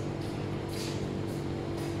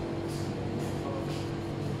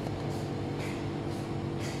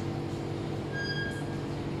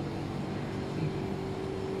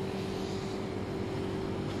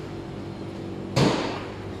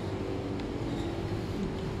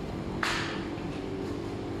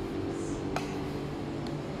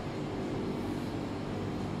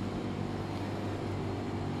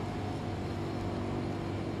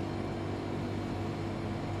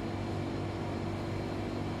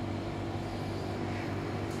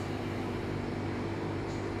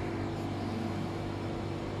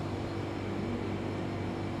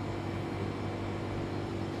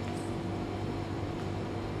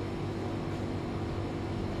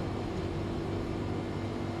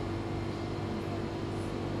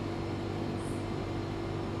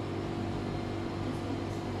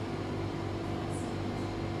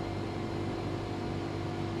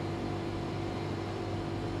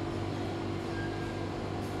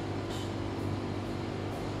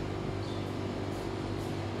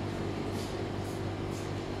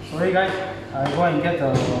 Alright guys, I go and get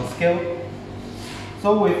the scale.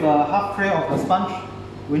 So with the half tray of the sponge,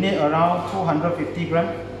 we need around 250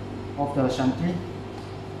 grams of the chantilly.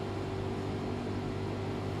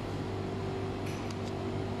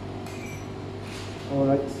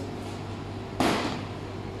 Alright.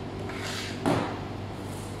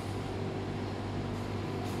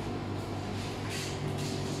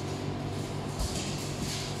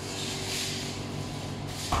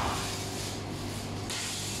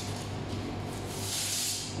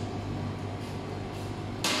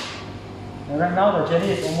 And right now the jelly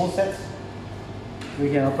is almost set. we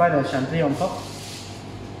can apply the chantilly on top.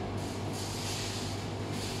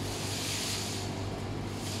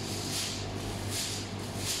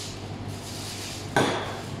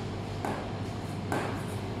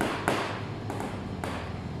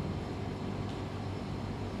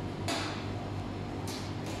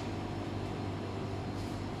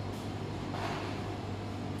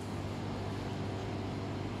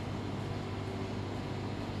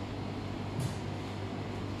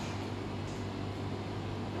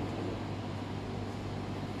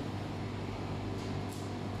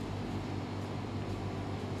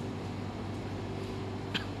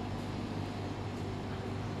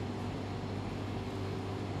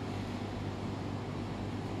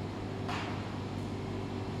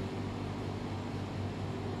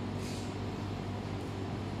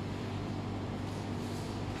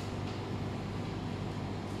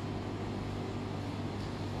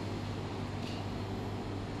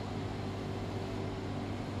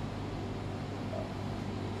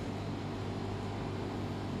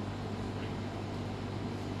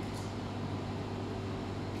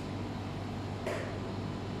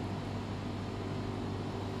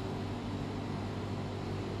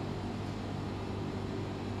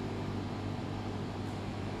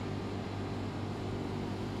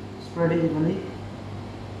 Spread it evenly.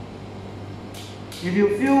 If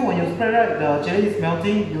you feel when you spread it, the jelly is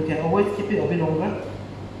melting, you can always keep it a bit longer.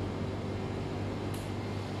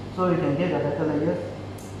 So you can get the better layers.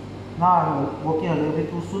 Now I'm working a little bit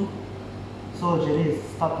too soon. So the jelly is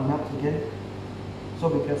start to melt again. So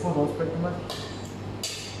be careful, don't spread too much.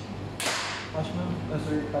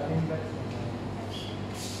 Piping back.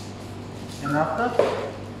 And after,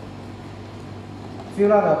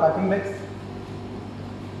 fill out the piping bags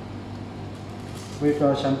with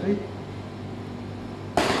the chantilly.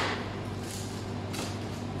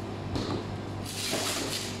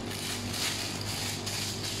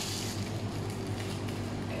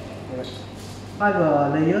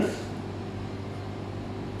 Five layers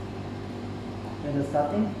at the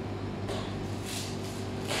starting.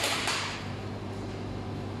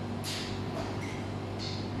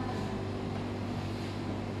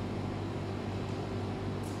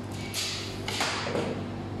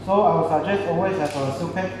 So I would suggest always have a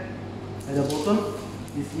silk pad at the bottom.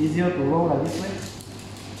 It's easier to roll like this way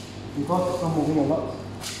because it's not moving a lot.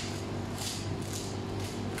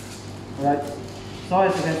 Alright. So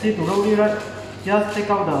as you can see, to roll it right, just take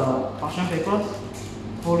out the parchment papers,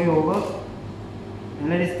 fold it over, and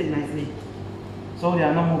let it stick nicely. So they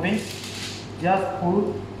are not moving. Just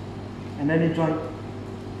pull and let it join.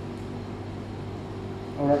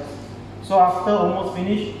 Alright. So after almost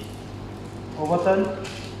finished, overturn.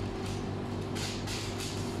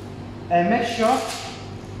 And make sure,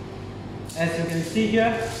 as you can see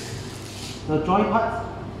here, the joint part,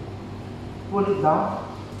 pull it down.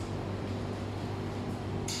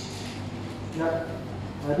 Yeah.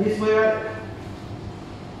 This way, right,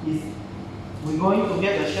 is we're going to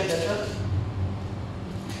get the shape better.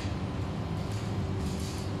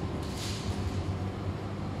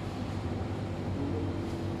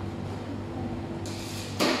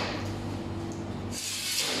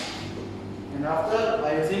 And after,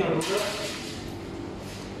 by using a ruler,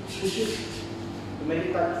 push it to make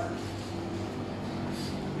it tight.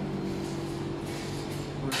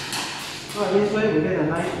 So this way we get a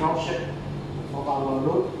nice round shape of our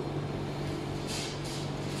load.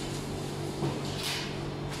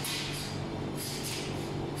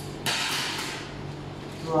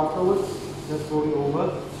 So afterwards, just roll it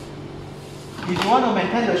over. If you want to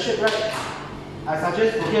maintain the shape right, I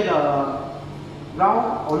suggest to get a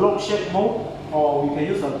round or long shape mold, or we can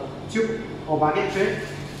use a tube or baguette tray.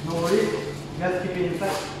 No worries, just keep it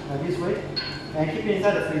inside like this way, and keep it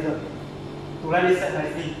inside the freezer to let it set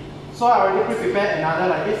nicely. So I already prepared another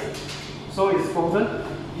like this, so it's frozen,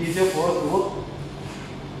 easier for us to work.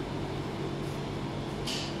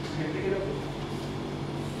 You can pick it up.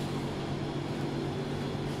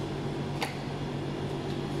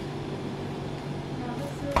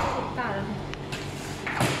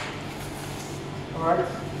 Alright.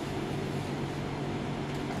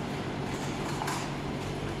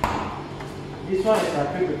 This one is I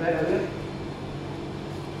pre-prepared earlier.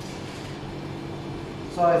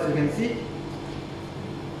 So as you can see,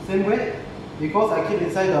 same way, because I keep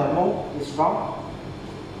inside the mold, it's round.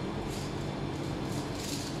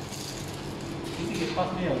 You think it's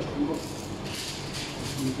past me or you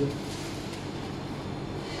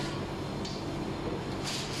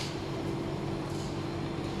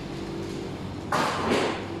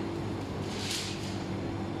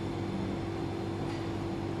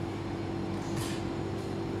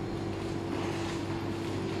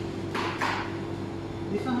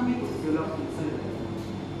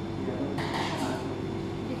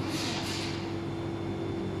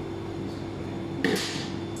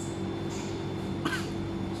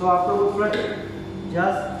So after bread,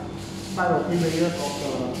 just 5 or 10 layers of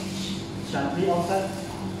the chantilly outside.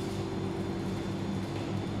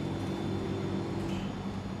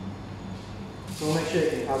 So make sure you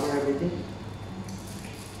can cover everything.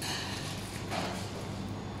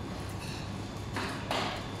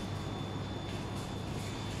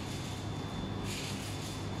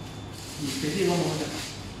 Basically, one moment.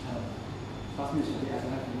 Pass me something, I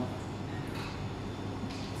don't have enough.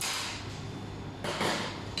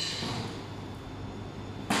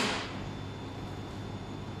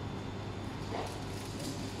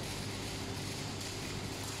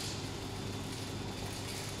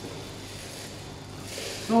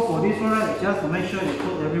 So for this one, right, just to make sure you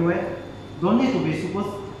put everywhere. Don't need to be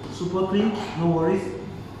super clean, no worries.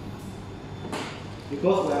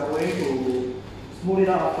 Because we are going to smooth it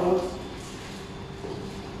out afterwards.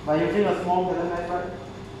 By using a small metal knife, right,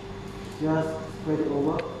 just spread it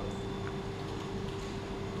over.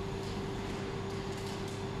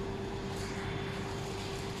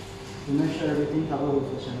 To make sure everything covered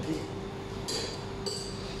with the chantilly.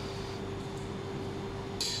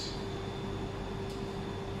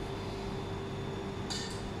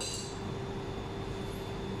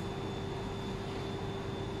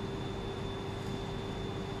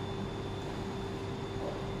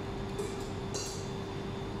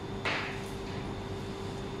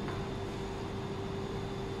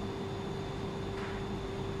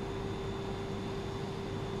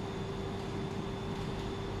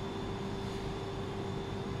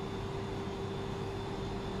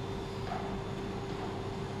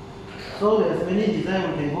 So there's many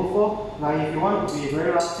design we can go for. Like if you want to be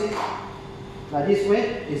very elastic, like this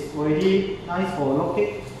way, it's already nice for a log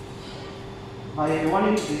cake. But if you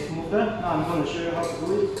want it to be smoother, now I'm going to show you how to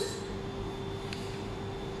do it.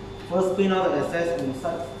 First, clean out the excess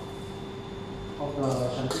inside of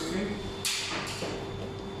the chantilly cream.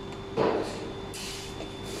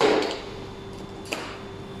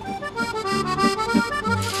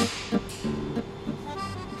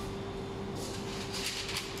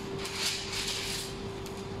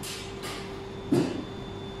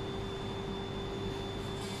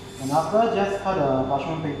 And after, just cut a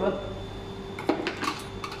parchment paper,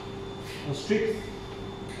 a strip,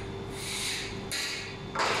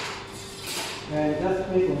 and just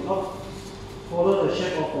place on top. Follow the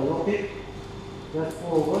shape of the log cake. Just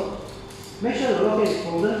fold over. Make sure the log cake is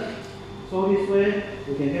frozen, so this way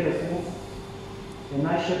we can get a smooth and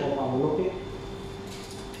nice shape of our log cake.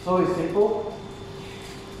 So it's simple.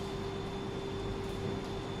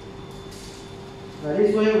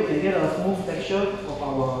 This way we can get a smooth texture of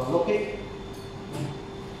our log cake.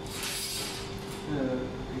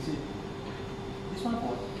 You see, this one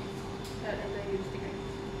for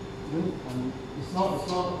it's not,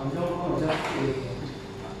 I'm just going to just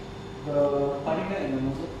the piping bag and the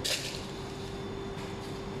nozzle.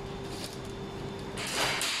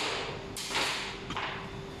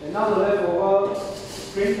 And now the leftover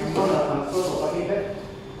cream, I'm going to transfer the piping bag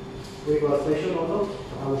with a special nozzle.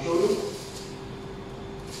 I will show you.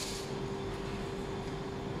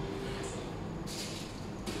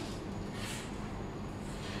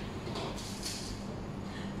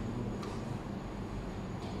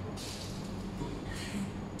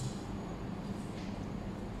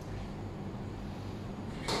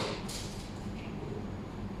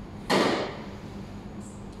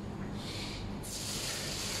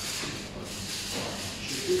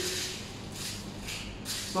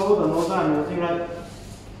 So the nozzle I'm using right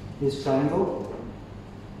is triangle.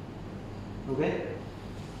 Okay?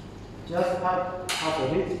 Just cut half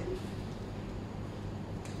of it.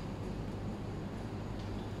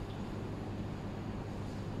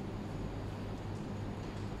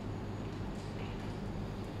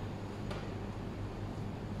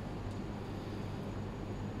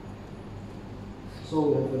 So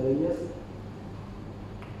we have the layers.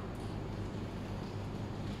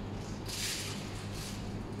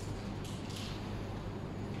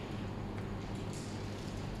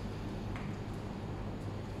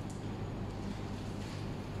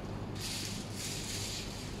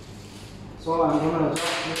 So I'm going to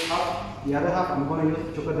adjust this half. The other half I'm going to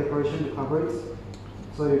use chocolate decoration to cover it.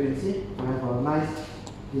 So you can see we have a nice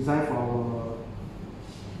design for our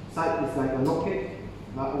side. It's like a log cake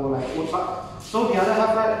or like wood buck. So the other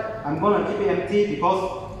half right, I'm going to keep it empty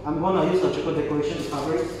because I'm going to use the chocolate decoration to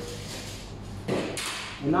cover it.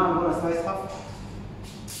 And now I'm going to slice half.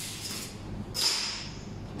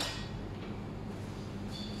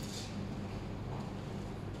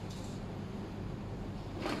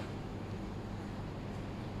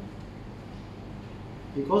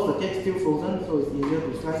 Because the cake is still frozen, so it's easier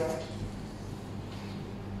to slice.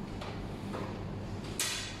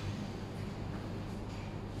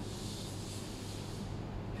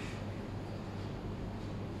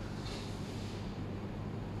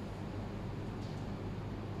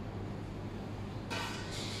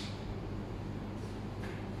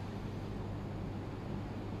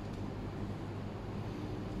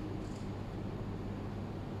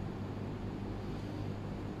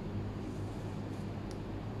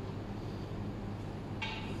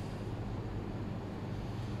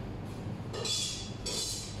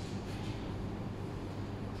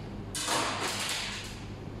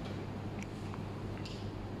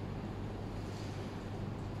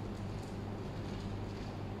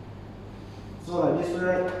 So like this way,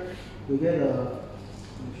 right, we get a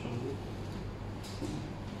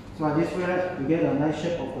we get a nice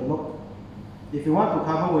shape of the look. If you want to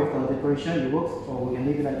cover with the decoration, it works, or we can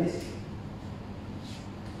leave it like this.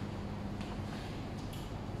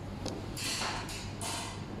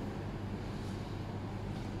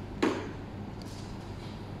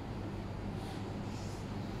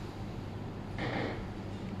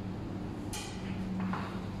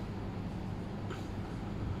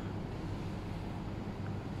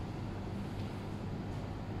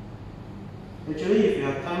 Actually, if you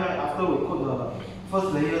have time, right, after we put the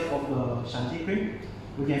first layers of the shanty cream,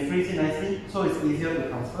 we can freeze it nicely, so it's easier to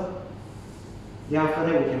transfer. Then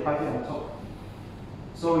after that, we can pipe it on top,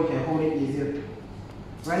 so we can hold it easier.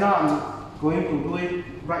 Right now, I'm going to do it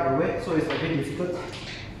right away, so it's a bit difficult,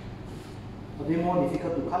 a bit more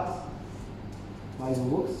difficult to cut, but it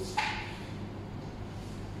works.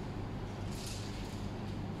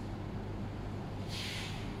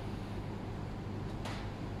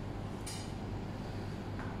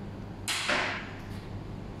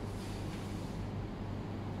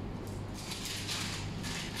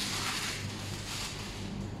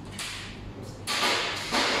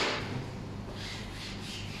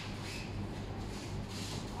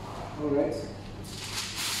 Alright.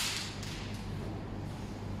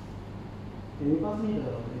 Can you pass me the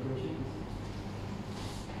decoration?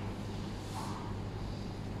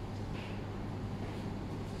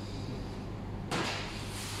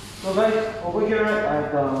 So guys, over here I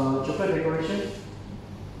have the chocolate decoration.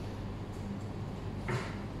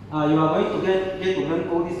 You are going to get to learn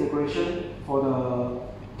all this decoration for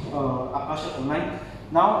the APCA online.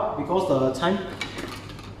 Now, because the time,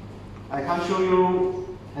 I can't show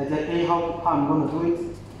you exactly how I'm going to do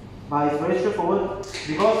it, but it's very straightforward,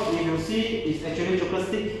 because if you see, it's actually chocolate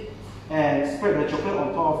stick, and spread the chocolate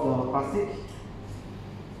on top of the plastic.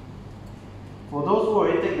 For those who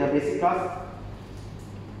already take the basic class,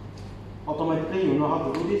 automatically you know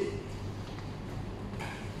how to do this.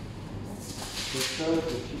 Just the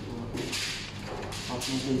sheet of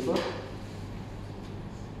parchment paper,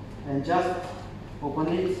 and just open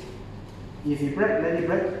it. If you break, let it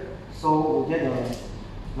break, so we get a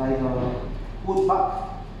like a wood bug.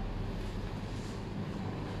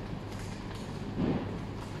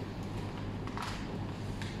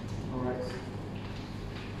 Alright.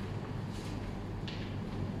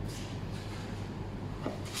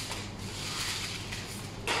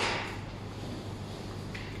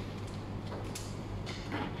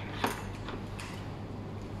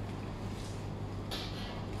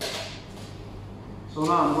 So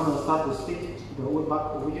now I'm going to start to stick the wood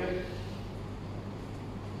bug over here.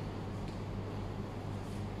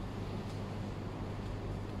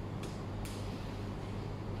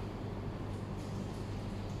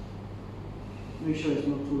 Make sure it's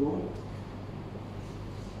not too long.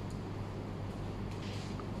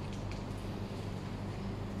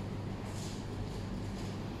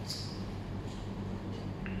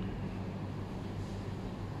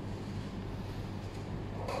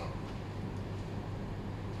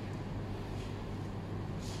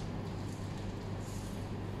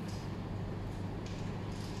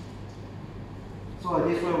 So at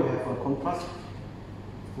this way we have a contrast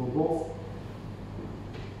for both.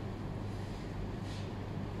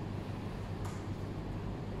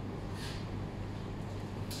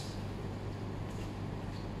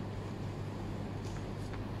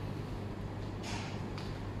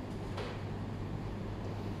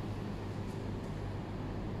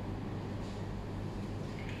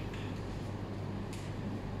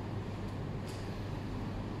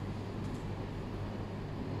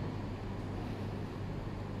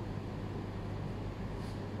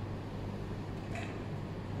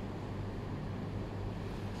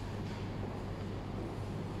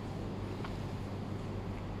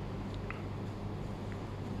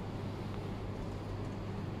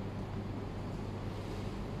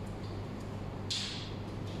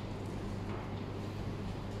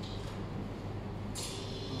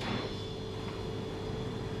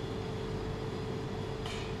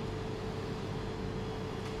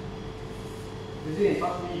 Is it in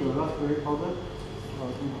fact the raspberry powder?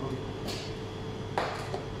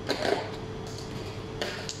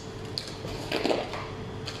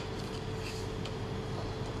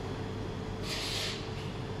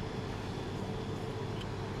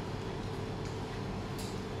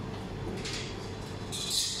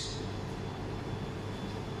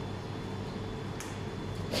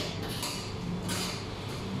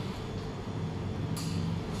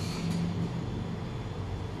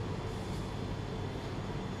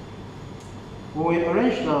 When we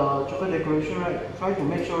arrange the chocolate decoration, right, try to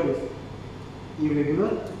make sure it's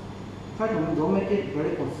irregular. Try to don't make it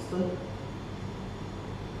very consistent,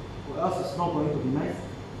 or else it's not going to be nice.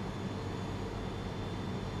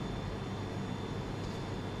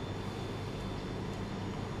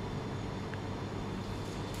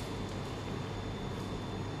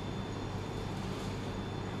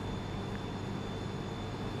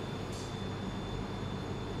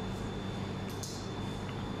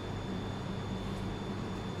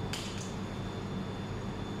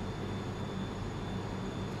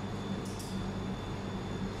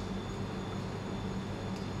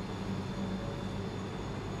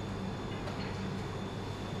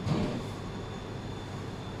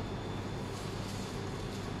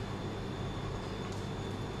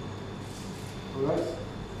 Alright,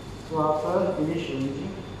 so after finish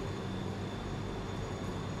arranging,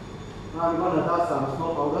 now I'm going to add some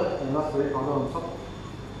snow powder and raspberry powder on top.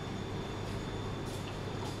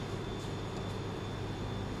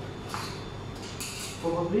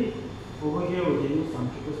 Probably over here we can use some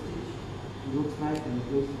triple stitch. It looks nice and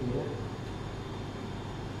close together.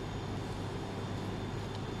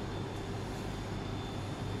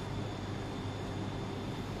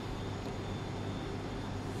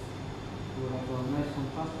 We have a nice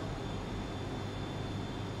contrast.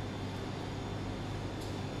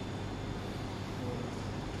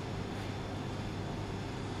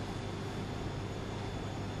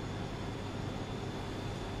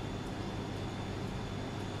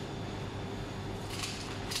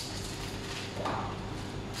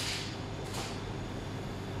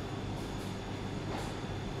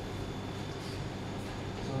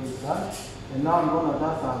 So it's done. And now I'm going to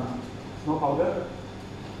add some snow powder.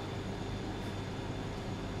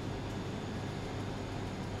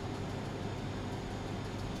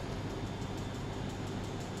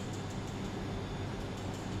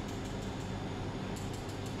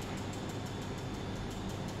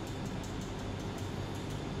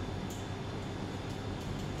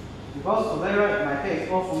 Because today, right, my cake is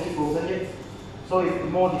not fully frozen yet, so it's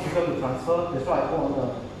more difficult to transfer. That's why I put on the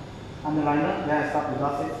underliner, then I start to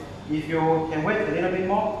dust it. If you can wait a little bit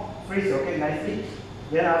more, freeze your cake nicely,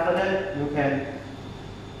 then after that you can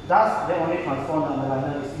dust, then only transfer on the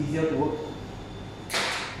underliner. It's easier to work.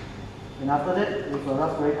 And after that, with the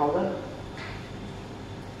raspberry powder,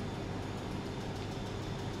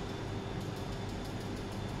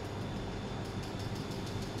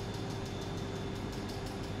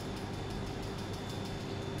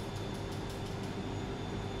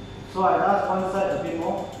 so I dust one side a bit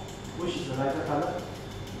more, which is the lighter color.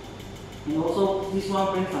 And also, this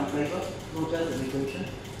one brings some flavor, not just the decoration.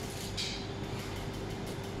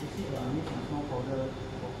 You see, I need some snow powder.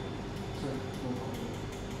 Sorry, snow powder.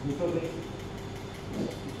 Nickel base.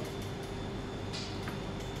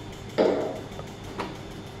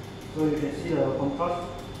 So you can see the contrast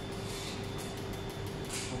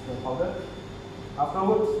of the powder.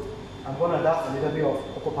 Afterwards, I'm going to dust a little bit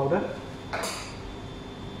of cocoa powder.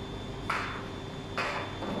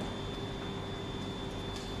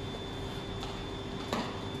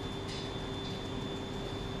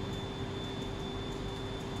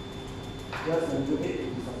 Just a little bit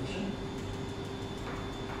is sufficient.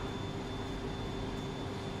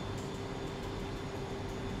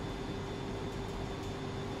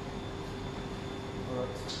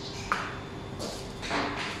 Alright.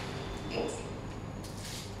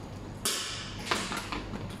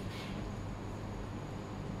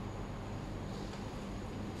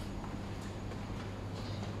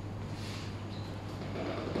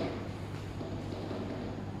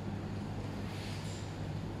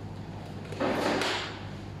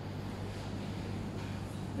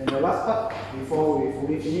 And the last part, before we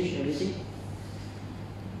fully finish everything,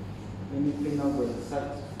 let me clean up the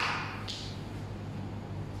sides.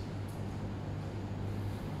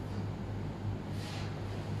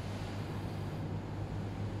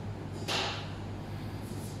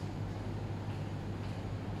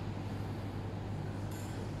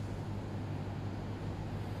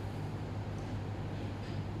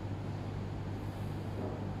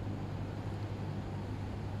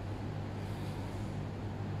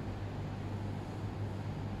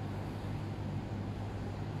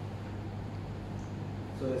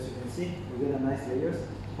 So as you can see, we get a nice layers,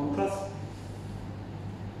 contrast.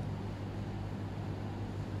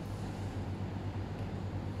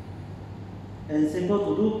 And simple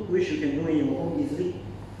to do, which you can do in your home easily.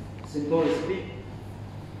 Simple recipe,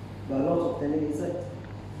 but lots of tanning inside.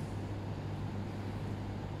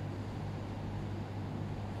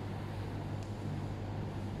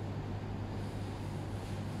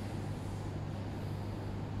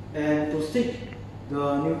 And to stick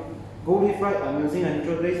the new gold leaf, right, I'm using a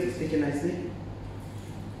neutral glaze to stick it nicely.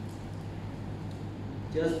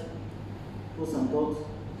 Just put some dots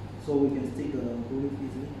so we can stick the glue leaf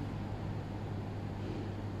easily.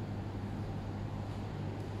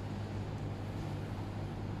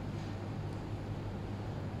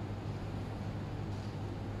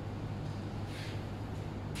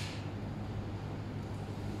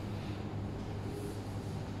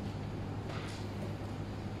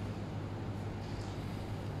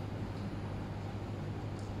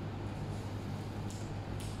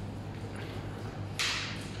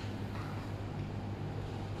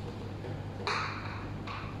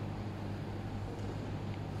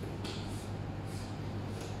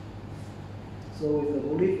 So with the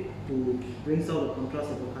olive to bring out the contrast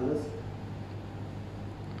of the colors.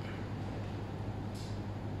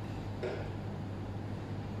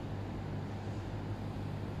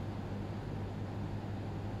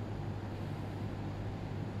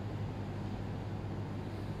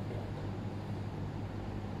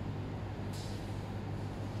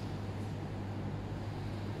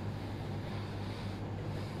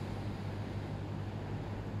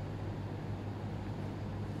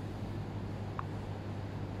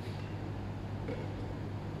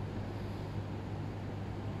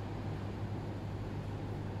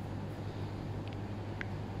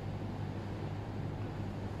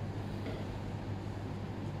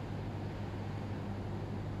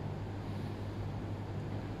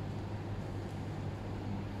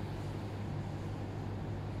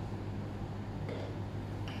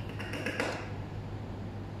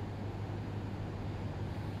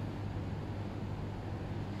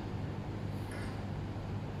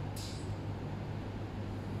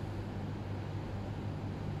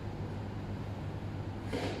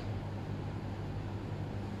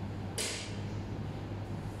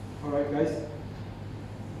 Alright guys,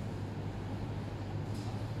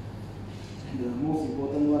 and the most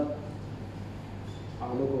important one,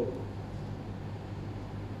 our logo.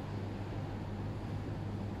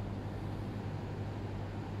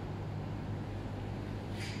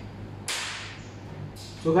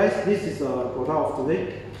 So guys, this is the product of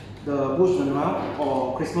today, the Buche Noel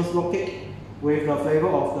or Christmas log cake with the flavor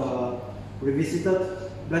of the revisited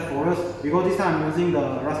black forest, because this time I'm using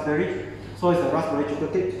the raspberry, so it's a raspberry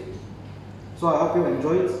chocolate cake. So I hope you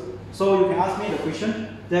enjoy it. So you can ask me the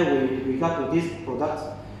question that we regard to this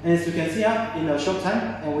product. And as you can see in a short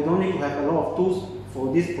time, and we don't need to have a lot of tools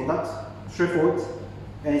for this product, straightforward,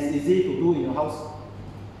 and it's easy to do in your house.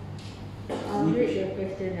 I'll read your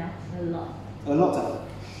question now. A lot. A lot.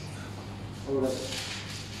 Alright.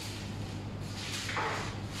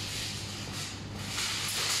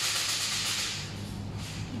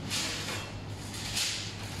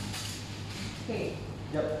 Okay.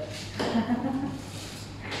 Yep.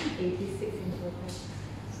 86 in total.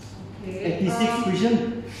 Okay. 86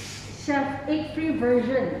 question. Chef, egg-free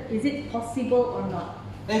version, is it possible or not?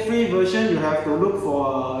 Egg-free version, you have to look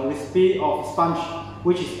for a recipe of sponge,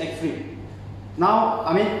 which is egg-free. Now,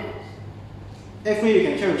 egg-free you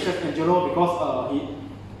can check with Chef Angelo, because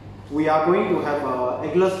we are going to have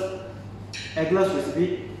eggless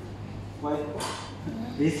recipe. Why?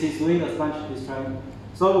 This is doing the sponge, he's trying.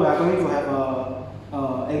 So we are going to have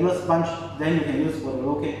eggless sponge, then you can use for the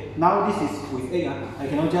log cake. Now this is with egg. I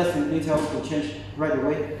cannot just simply tell to change right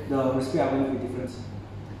away. The recipe are going to be different.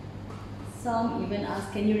 Some even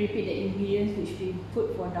ask, can you repeat the ingredients which we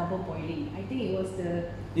put for double boiling? I think it was the...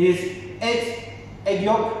 It's egg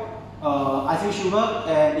yolk, icing sugar,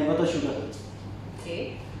 and inverted sugar.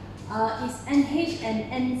 Okay. Is NH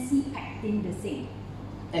and NC pectin the same?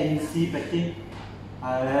 NC pectin?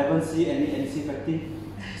 I haven't seen any NC pectin.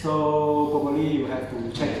 So probably you have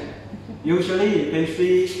to check. Usually in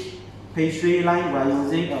pastry line we are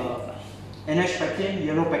using NH pectin,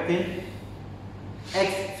 yellow pectin,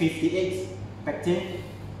 X58 pectin,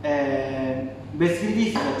 and basically this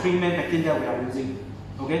is the three main pectin that we are using.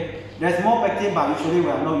 Okay, there's more pectin, but usually we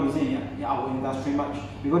are not using in our industry much,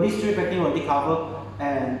 because these three pectin already cover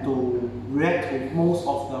and to react with most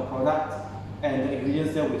of the products and the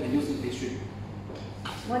ingredients that we can use in pastry.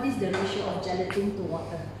 What is the ratio of gelatin to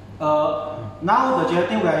water? Now the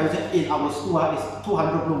gelatin we are using in our school is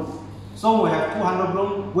 200 bloom. So we have 200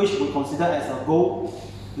 bloom, which we consider as a gold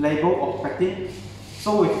label of pectin.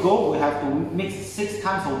 So with gold, we have to mix 6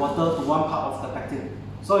 times of water to 1 part of the pectin.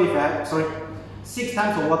 So if you have, 6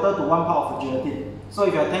 times of water to 1 part of the gelatin. So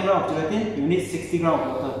if you have 10 grams of gelatin, you need 60 grams of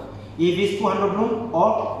water. If it's 200 bloom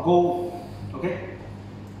or gold, okay?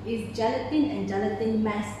 Is gelatin and gelatin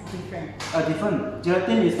mass different? Different.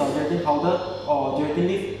 Gelatin is the gelatin powder or gelatin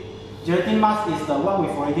leaf. Gelatin mass is the one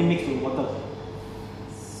we've already mixed with water.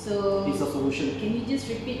 So it's a solution. Can you just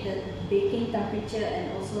repeat the baking temperature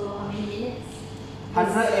and also how many minutes?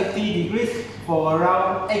 180 degrees for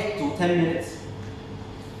around 8 to 10 minutes.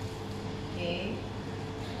 Okay.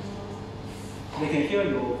 They can hear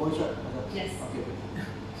your voice, right? Yes. Okay.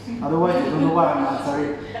 Otherwise, you don't know what I'm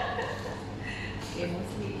answering. Okay,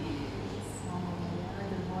 mostly is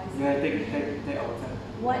the voice. Yeah, take our time.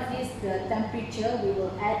 What is the temperature we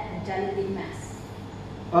will add a gelatin mass?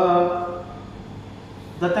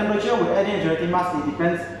 The temperature we add in gelatin mass, it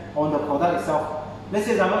depends on the product itself. Let's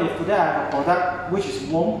say, example, if today I have a product which is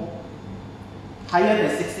warm, higher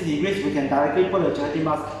than 60 degrees, we can directly put the gelatin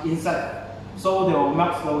mass inside. So they will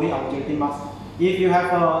melt slowly our gelatin mass. If you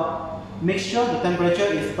have a mixture, the temperature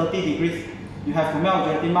is 30 degrees, you have to melt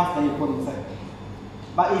gelatin mass, then you put inside.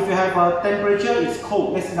 But if you have a temperature is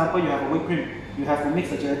cold, let's say, example, you have a whipped cream, you have to mix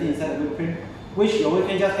the gelatin inside the whipped cream, which your whipped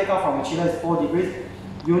cream just take out from the chiller is 4 degrees.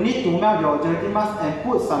 You need to melt your gelatin mass and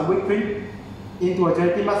put some whipped cream into a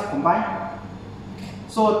gelatin mass combined.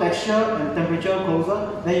 So texture and temperature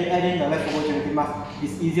closer, then you add in the leftover gelatin mass.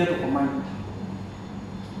 It's easier to combine.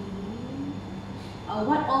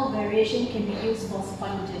 What all variation can be used for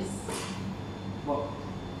sponges? What?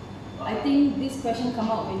 I think this question come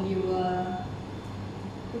out when you were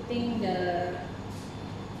putting the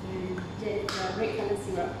red color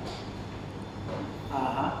syrup.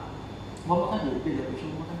 What can you repeat the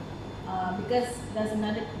question? Because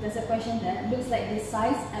there's a question that looks like the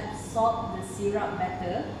size absorb the syrup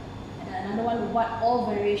better, and another one, what all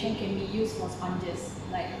variation can be used for sponges,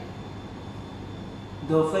 like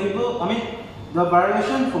the flavor. The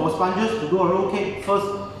variation for sponges to do a roll cake. First,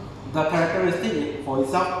 the characteristic for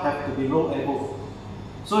itself have to be rollable.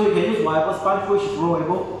 So you can use whatever sponge which is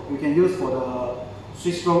rollable. You can use for the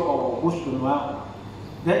Swiss roll or Buche to Noel.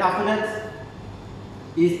 Then after that,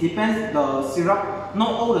 it depends the syrup.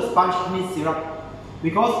 Not all the sponge needs syrup,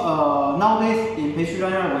 because nowadays in pastry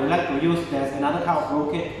culinary we like to use, there's another kind of roll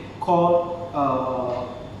cake called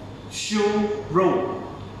shoe roll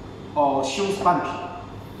or shoe sponge.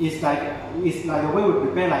 It's like the way we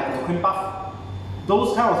prepare like a cream puff.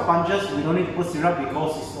 Those kind of sponges we don't need to put syrup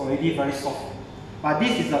because it's already very soft. But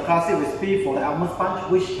this is a classic recipe for the almond sponge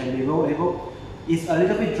which can be rollable. It's a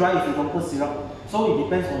little bit dry if you don't put syrup, so it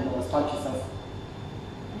depends on the sponge itself.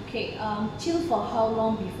 okay, chill for how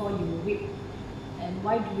long before you whip, and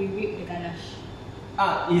why do we whip the ganache?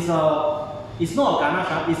 It's not a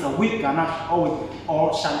ganache, it's a whipped ganache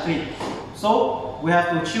or chantilly. So we have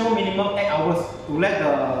to chill minimum 8 hours to let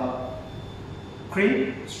the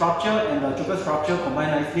cream structure and the chocolate structure combine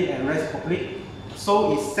nicely and rest properly.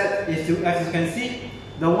 So it's set, as you can see,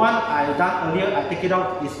 the one I done earlier, I take it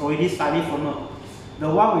out, is already slightly firmer. The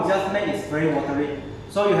one we just made is very watery.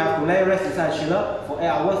 So you have to let it rest inside the chiller for 8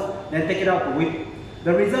 hours, then take it out to whip.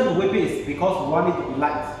 The reason to whip it is because we want it to be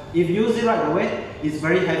light. If you use it right away, it's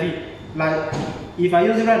very heavy. Like if I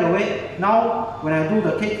use it right away, now when I do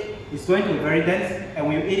the cake, it's going to be very dense, and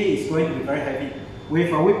when you eat it, it's going to be very heavy.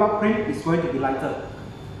 With a whipped up cream, it's going to be lighter.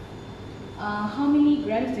 How many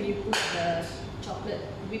grams do you put the chocolate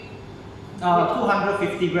whip?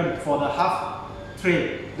 250 grams for the half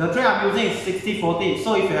tray. The tray I'm using is 60-40,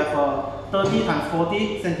 so if you have a 30 times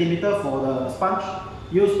 40 centimeter for the sponge,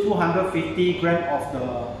 use 250 grams of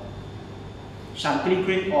the chantilly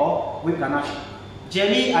cream or whipped ganache.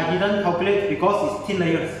 Jelly I didn't calculate because it's thin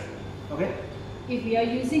layers. Okay. If we are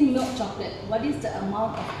using milk chocolate, what is the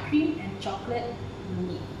amount of cream and chocolate you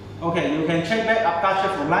need? Okay, you can check back APCA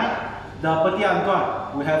chef online. The Petit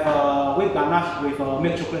Antoine, we have a whipped ganache with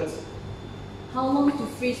milk chocolate. How long to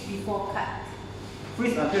freeze before cut?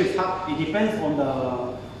 Freeze until it's hard. It depends on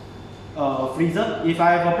the freezer. If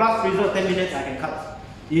I have a plus freezer, 10 minutes I can cut.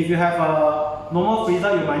 If you have a normal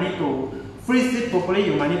freezer, you might need to freeze it properly.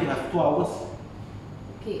 You might need to have 2 hours.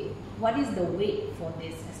 Okay, what is the weight for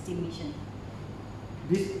this estimation?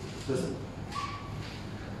 This doesn't.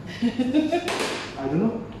 I don't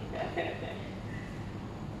know.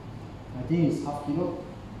 I think it's half kilo.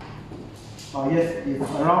 Oh yes, it's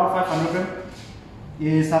around 500 grams. It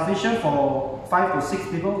is sufficient for 5 to 6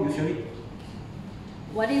 people usually.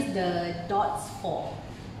 What is the dots for?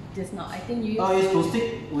 Just now, I think you used... It's to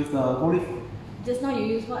stick with the gold leaf. Just now you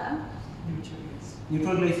use what?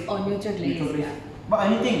 Neutral glaze. Oh, neutral glaze. Neutral glaze. Yeah. But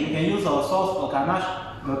anything, you can use a sauce, a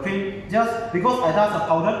ganache, the cream. Just because I done a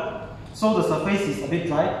powder, so the surface is a bit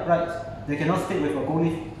dry, right? They cannot stick with a gold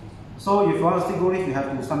leaf. So if you want to stick gold leaf, you have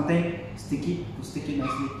to do something sticky to stick it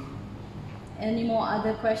nicely. Any more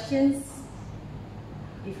other questions?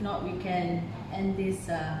 If not, we can end this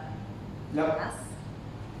class.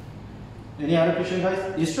 Any other question, guys?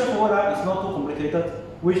 It's straightforward, it's not too complicated,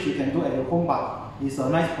 which you can do at your home, but it's a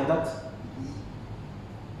nice product.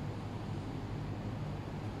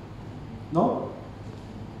 No?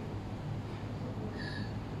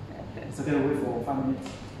 circle the wheel for 5 minutes.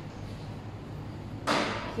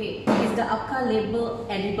 Okay, is the APCA label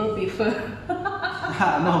edible paper?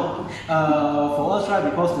 No, for us, right,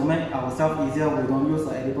 because to make ourselves easier, we don't use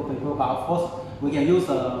edible paper, but of course, we can use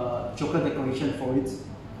chocolate decoration for it.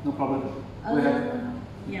 No problem. We have,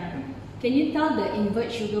 yeah. Can you tell the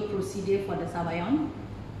invert sugar procedure for the sabayon?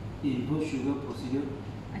 Invert sugar procedure?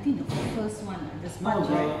 I think the first one, the sponge,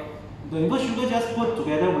 no, right? The invert sugar just put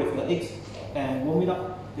together with the eggs and warm it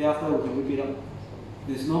up. Thereafter, we can whip it up.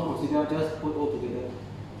 There's no procedure, just put all together.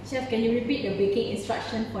 Chef, can you repeat the baking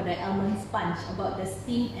instruction for the almond sponge about the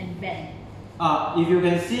steam and vent? If you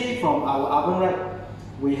can see from our oven, right,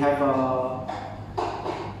 we have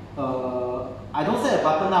I don't say a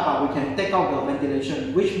button up, but we can take out the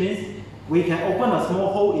ventilation, which means we can open a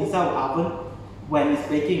small hole inside the oven when it's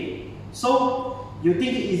baking. So you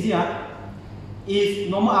think it easy, huh? If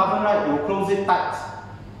normal oven, right, you close it tight,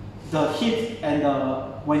 the heat and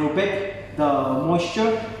when you bake, the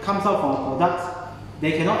moisture comes out from the product.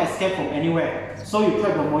 They cannot escape from anywhere. So you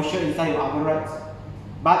trap the moisture inside your oven, right?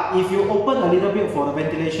 But if you open a little bit for the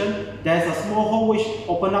ventilation, there's a small hole which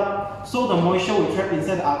open up, so the moisture we trap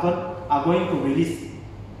inside the oven are going to release.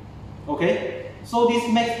 Okay? So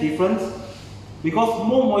this makes difference because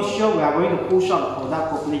more moisture we are going to push out the product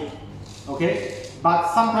properly. Okay?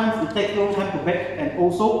 But sometimes it takes long time to bake and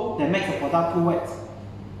also that makes the product too wet.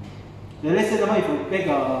 Let's say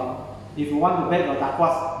if you want to bake a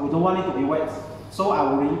dakwas, we don't want it to be wet. So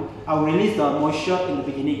I will release the moisture in the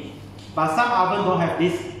beginning. But some oven don't have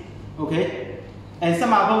this, okay? And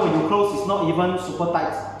some oven when you close it's not even super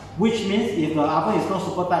tight. Which means if the oven is not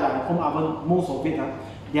super tight, like the home oven, most of it,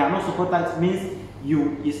 they are not super tight, means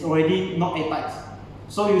it's already not airtight.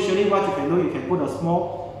 So usually what you can do, you can put a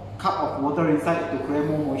small cup of water inside to create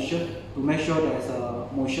more moisture, to make sure there's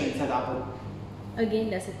moisture inside the oven. Again,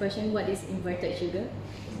 there's a question, what is inverted sugar?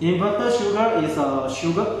 Inverted sugar is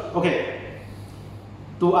sugar, okay.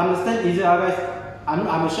 To understand easier, guys,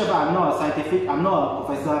 I'm a chef, I'm not a scientific, I'm not a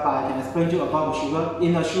professor, but I can explain to you about the sugar.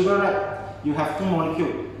 In the sugar, right, you have two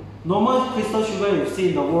molecules. Normal crystal sugar you see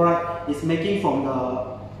in the world, right, is making from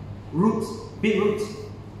the roots, beetroot,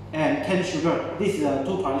 and cane sugar. This is a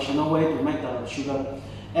two traditional way to make the sugar.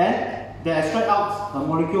 And they extract out the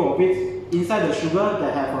molecule of it. Inside the sugar,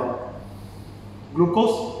 they have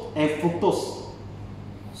glucose and fructose.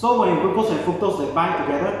 So when glucose and fructose they bind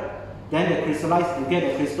together, then they crystallize, you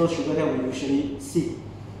get the crystal sugar that we usually see.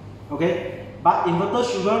 Okay? But inverted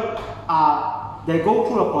sugar, they go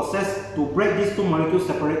through a process to break these two molecules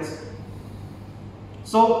separate.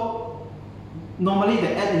 So normally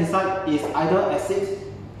the add inside is either acid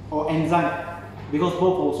or enzyme, because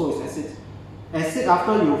both also is acid. Acid,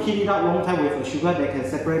 after you heat it up long time with the sugar, they can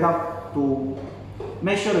separate out to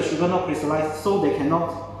make sure the sugar not crystallized, so they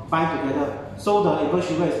cannot bind together. So the inverted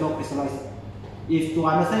sugar is not crystallized. If to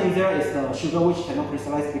understand easier is the sugar which cannot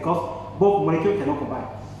crystallize because both molecules cannot combine.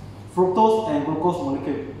 Fructose and glucose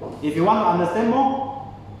molecule. If you want to understand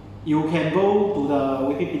more, you can go to the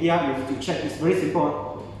Wikipedia to check. It's very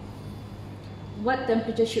simple. What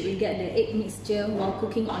temperature should we get the egg mixture while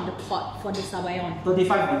cooking on the pot for the sabayon?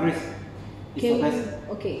 35 degrees is the best.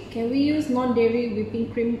 Okay, can we use non-dairy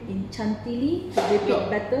whipping cream in chantilly to whip it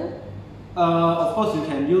better? Of course you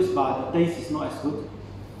can use, but the taste is not as good.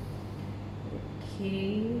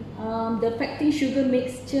 Okay, the pectin sugar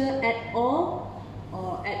mixture at all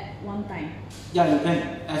or at one time? Yeah, you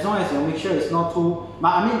can, as long as your mixture is not too, but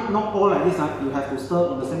I mean not all like this, you have to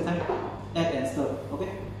stir at the same time, add and stir, okay?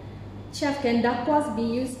 Chef, can dakwas be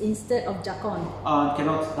used instead of jakon?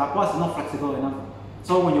 Cannot, dakwas is not flexible enough.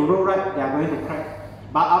 So when you roll right, they are going to crack.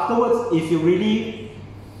 But afterwards, if you really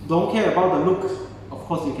don't care about the look, of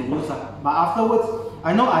course you can use that. But afterwards,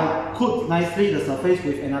 I know I cooked nicely the surface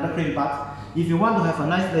with another cream, but if you want to have a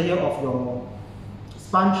nice layer of your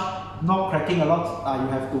sponge, not cracking a lot, you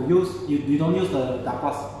have to use, you don't use the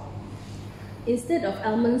dakwas. Instead of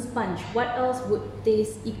almond sponge, what else would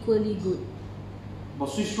taste equally good? But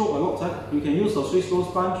Swiss roll a lot, you can use a Swiss roll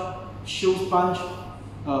sponge, shoe sponge,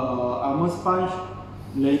 almond sponge,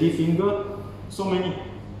 lady finger, so many.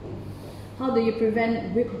 How do you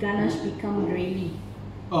prevent whipped ganache become grainy?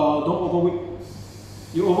 Don't overwhip.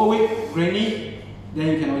 You overwhip grainy, then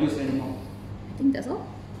you cannot use anymore. I think that's all.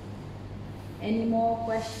 Any more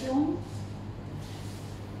questions?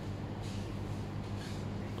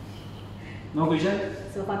 No question?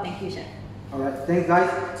 So far, thank you, Chef. Alright, thanks guys.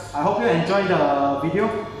 I hope you enjoyed the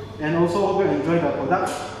video and also hope you enjoyed the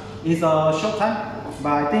product. It's a short time,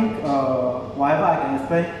 but I think whatever I can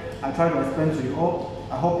explain, I try to explain to you all.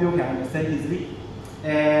 I hope you can understand easily.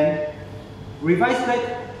 And revise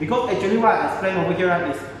back, because actually what I explained over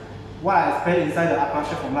here is what I explained inside the APCA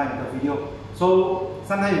Chef Online the video. So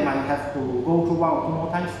sometimes you might have to go through 1 or 2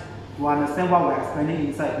 more times to understand what we're explaining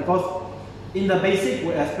inside, because in the basic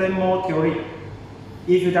we explain more theory.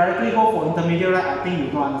 If you directly go for intermediate, right, I think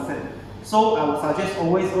you don't understand. So I would suggest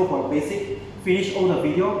always go for a basic, finish all the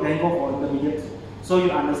video, then go for intermediate. So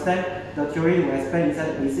you understand the theory we explain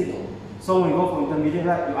inside the basic. So when you go for intermediate,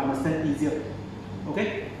 right, you understand easier.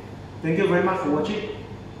 Okay? Thank you very much for watching.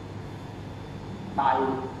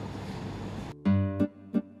 Bye.